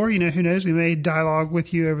you, or, who knows, we may dialogue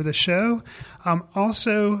with you over the show.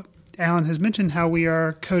 Also, Alan has mentioned how we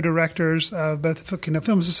are co-directors of both the Footcandle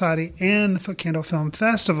Film Society and the Footcandle Film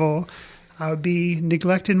Festival. I would be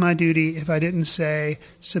neglecting my duty if I didn't say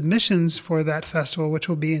submissions for that festival, which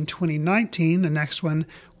will be in 2019, the next one.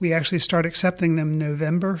 We actually start accepting them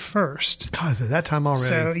November 1st. God, is it that time already?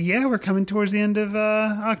 So, we're coming towards the end of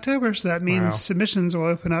October, so that means submissions will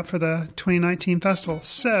open up for the 2019 festival.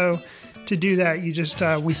 So, to do that, you just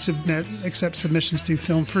we accept submissions through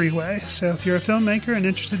Film Freeway. So, if you're a filmmaker and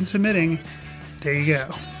interested in submitting, there you go.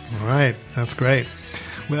 All right, that's great.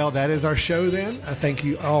 Well, that is our show then. I thank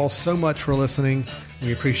you all so much for listening.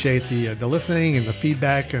 We appreciate the listening and the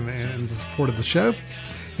feedback and the support of the show.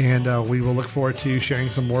 And we will look forward to sharing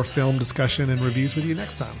some more film discussion and reviews with you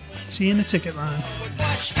next time. See you in the ticket line.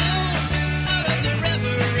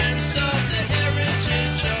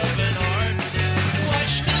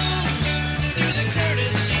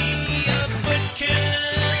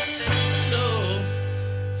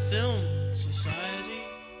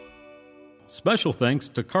 Special thanks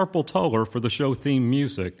to Carpal Tuller for the show theme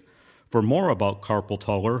music. For more about Carpal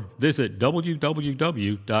Tuller, visit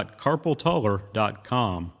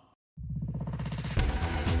www.carpaltuller.com.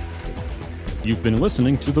 You've been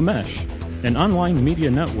listening to The Mesh, an online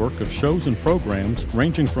media network of shows and programs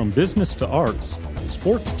ranging from business to arts,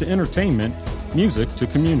 sports to entertainment, music to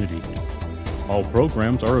community. All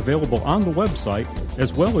programs are available on the website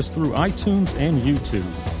as well as through iTunes and YouTube.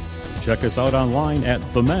 Check us out online at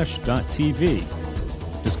themesh.tv.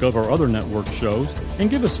 Discover other network shows and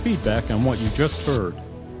give us feedback on what you just heard.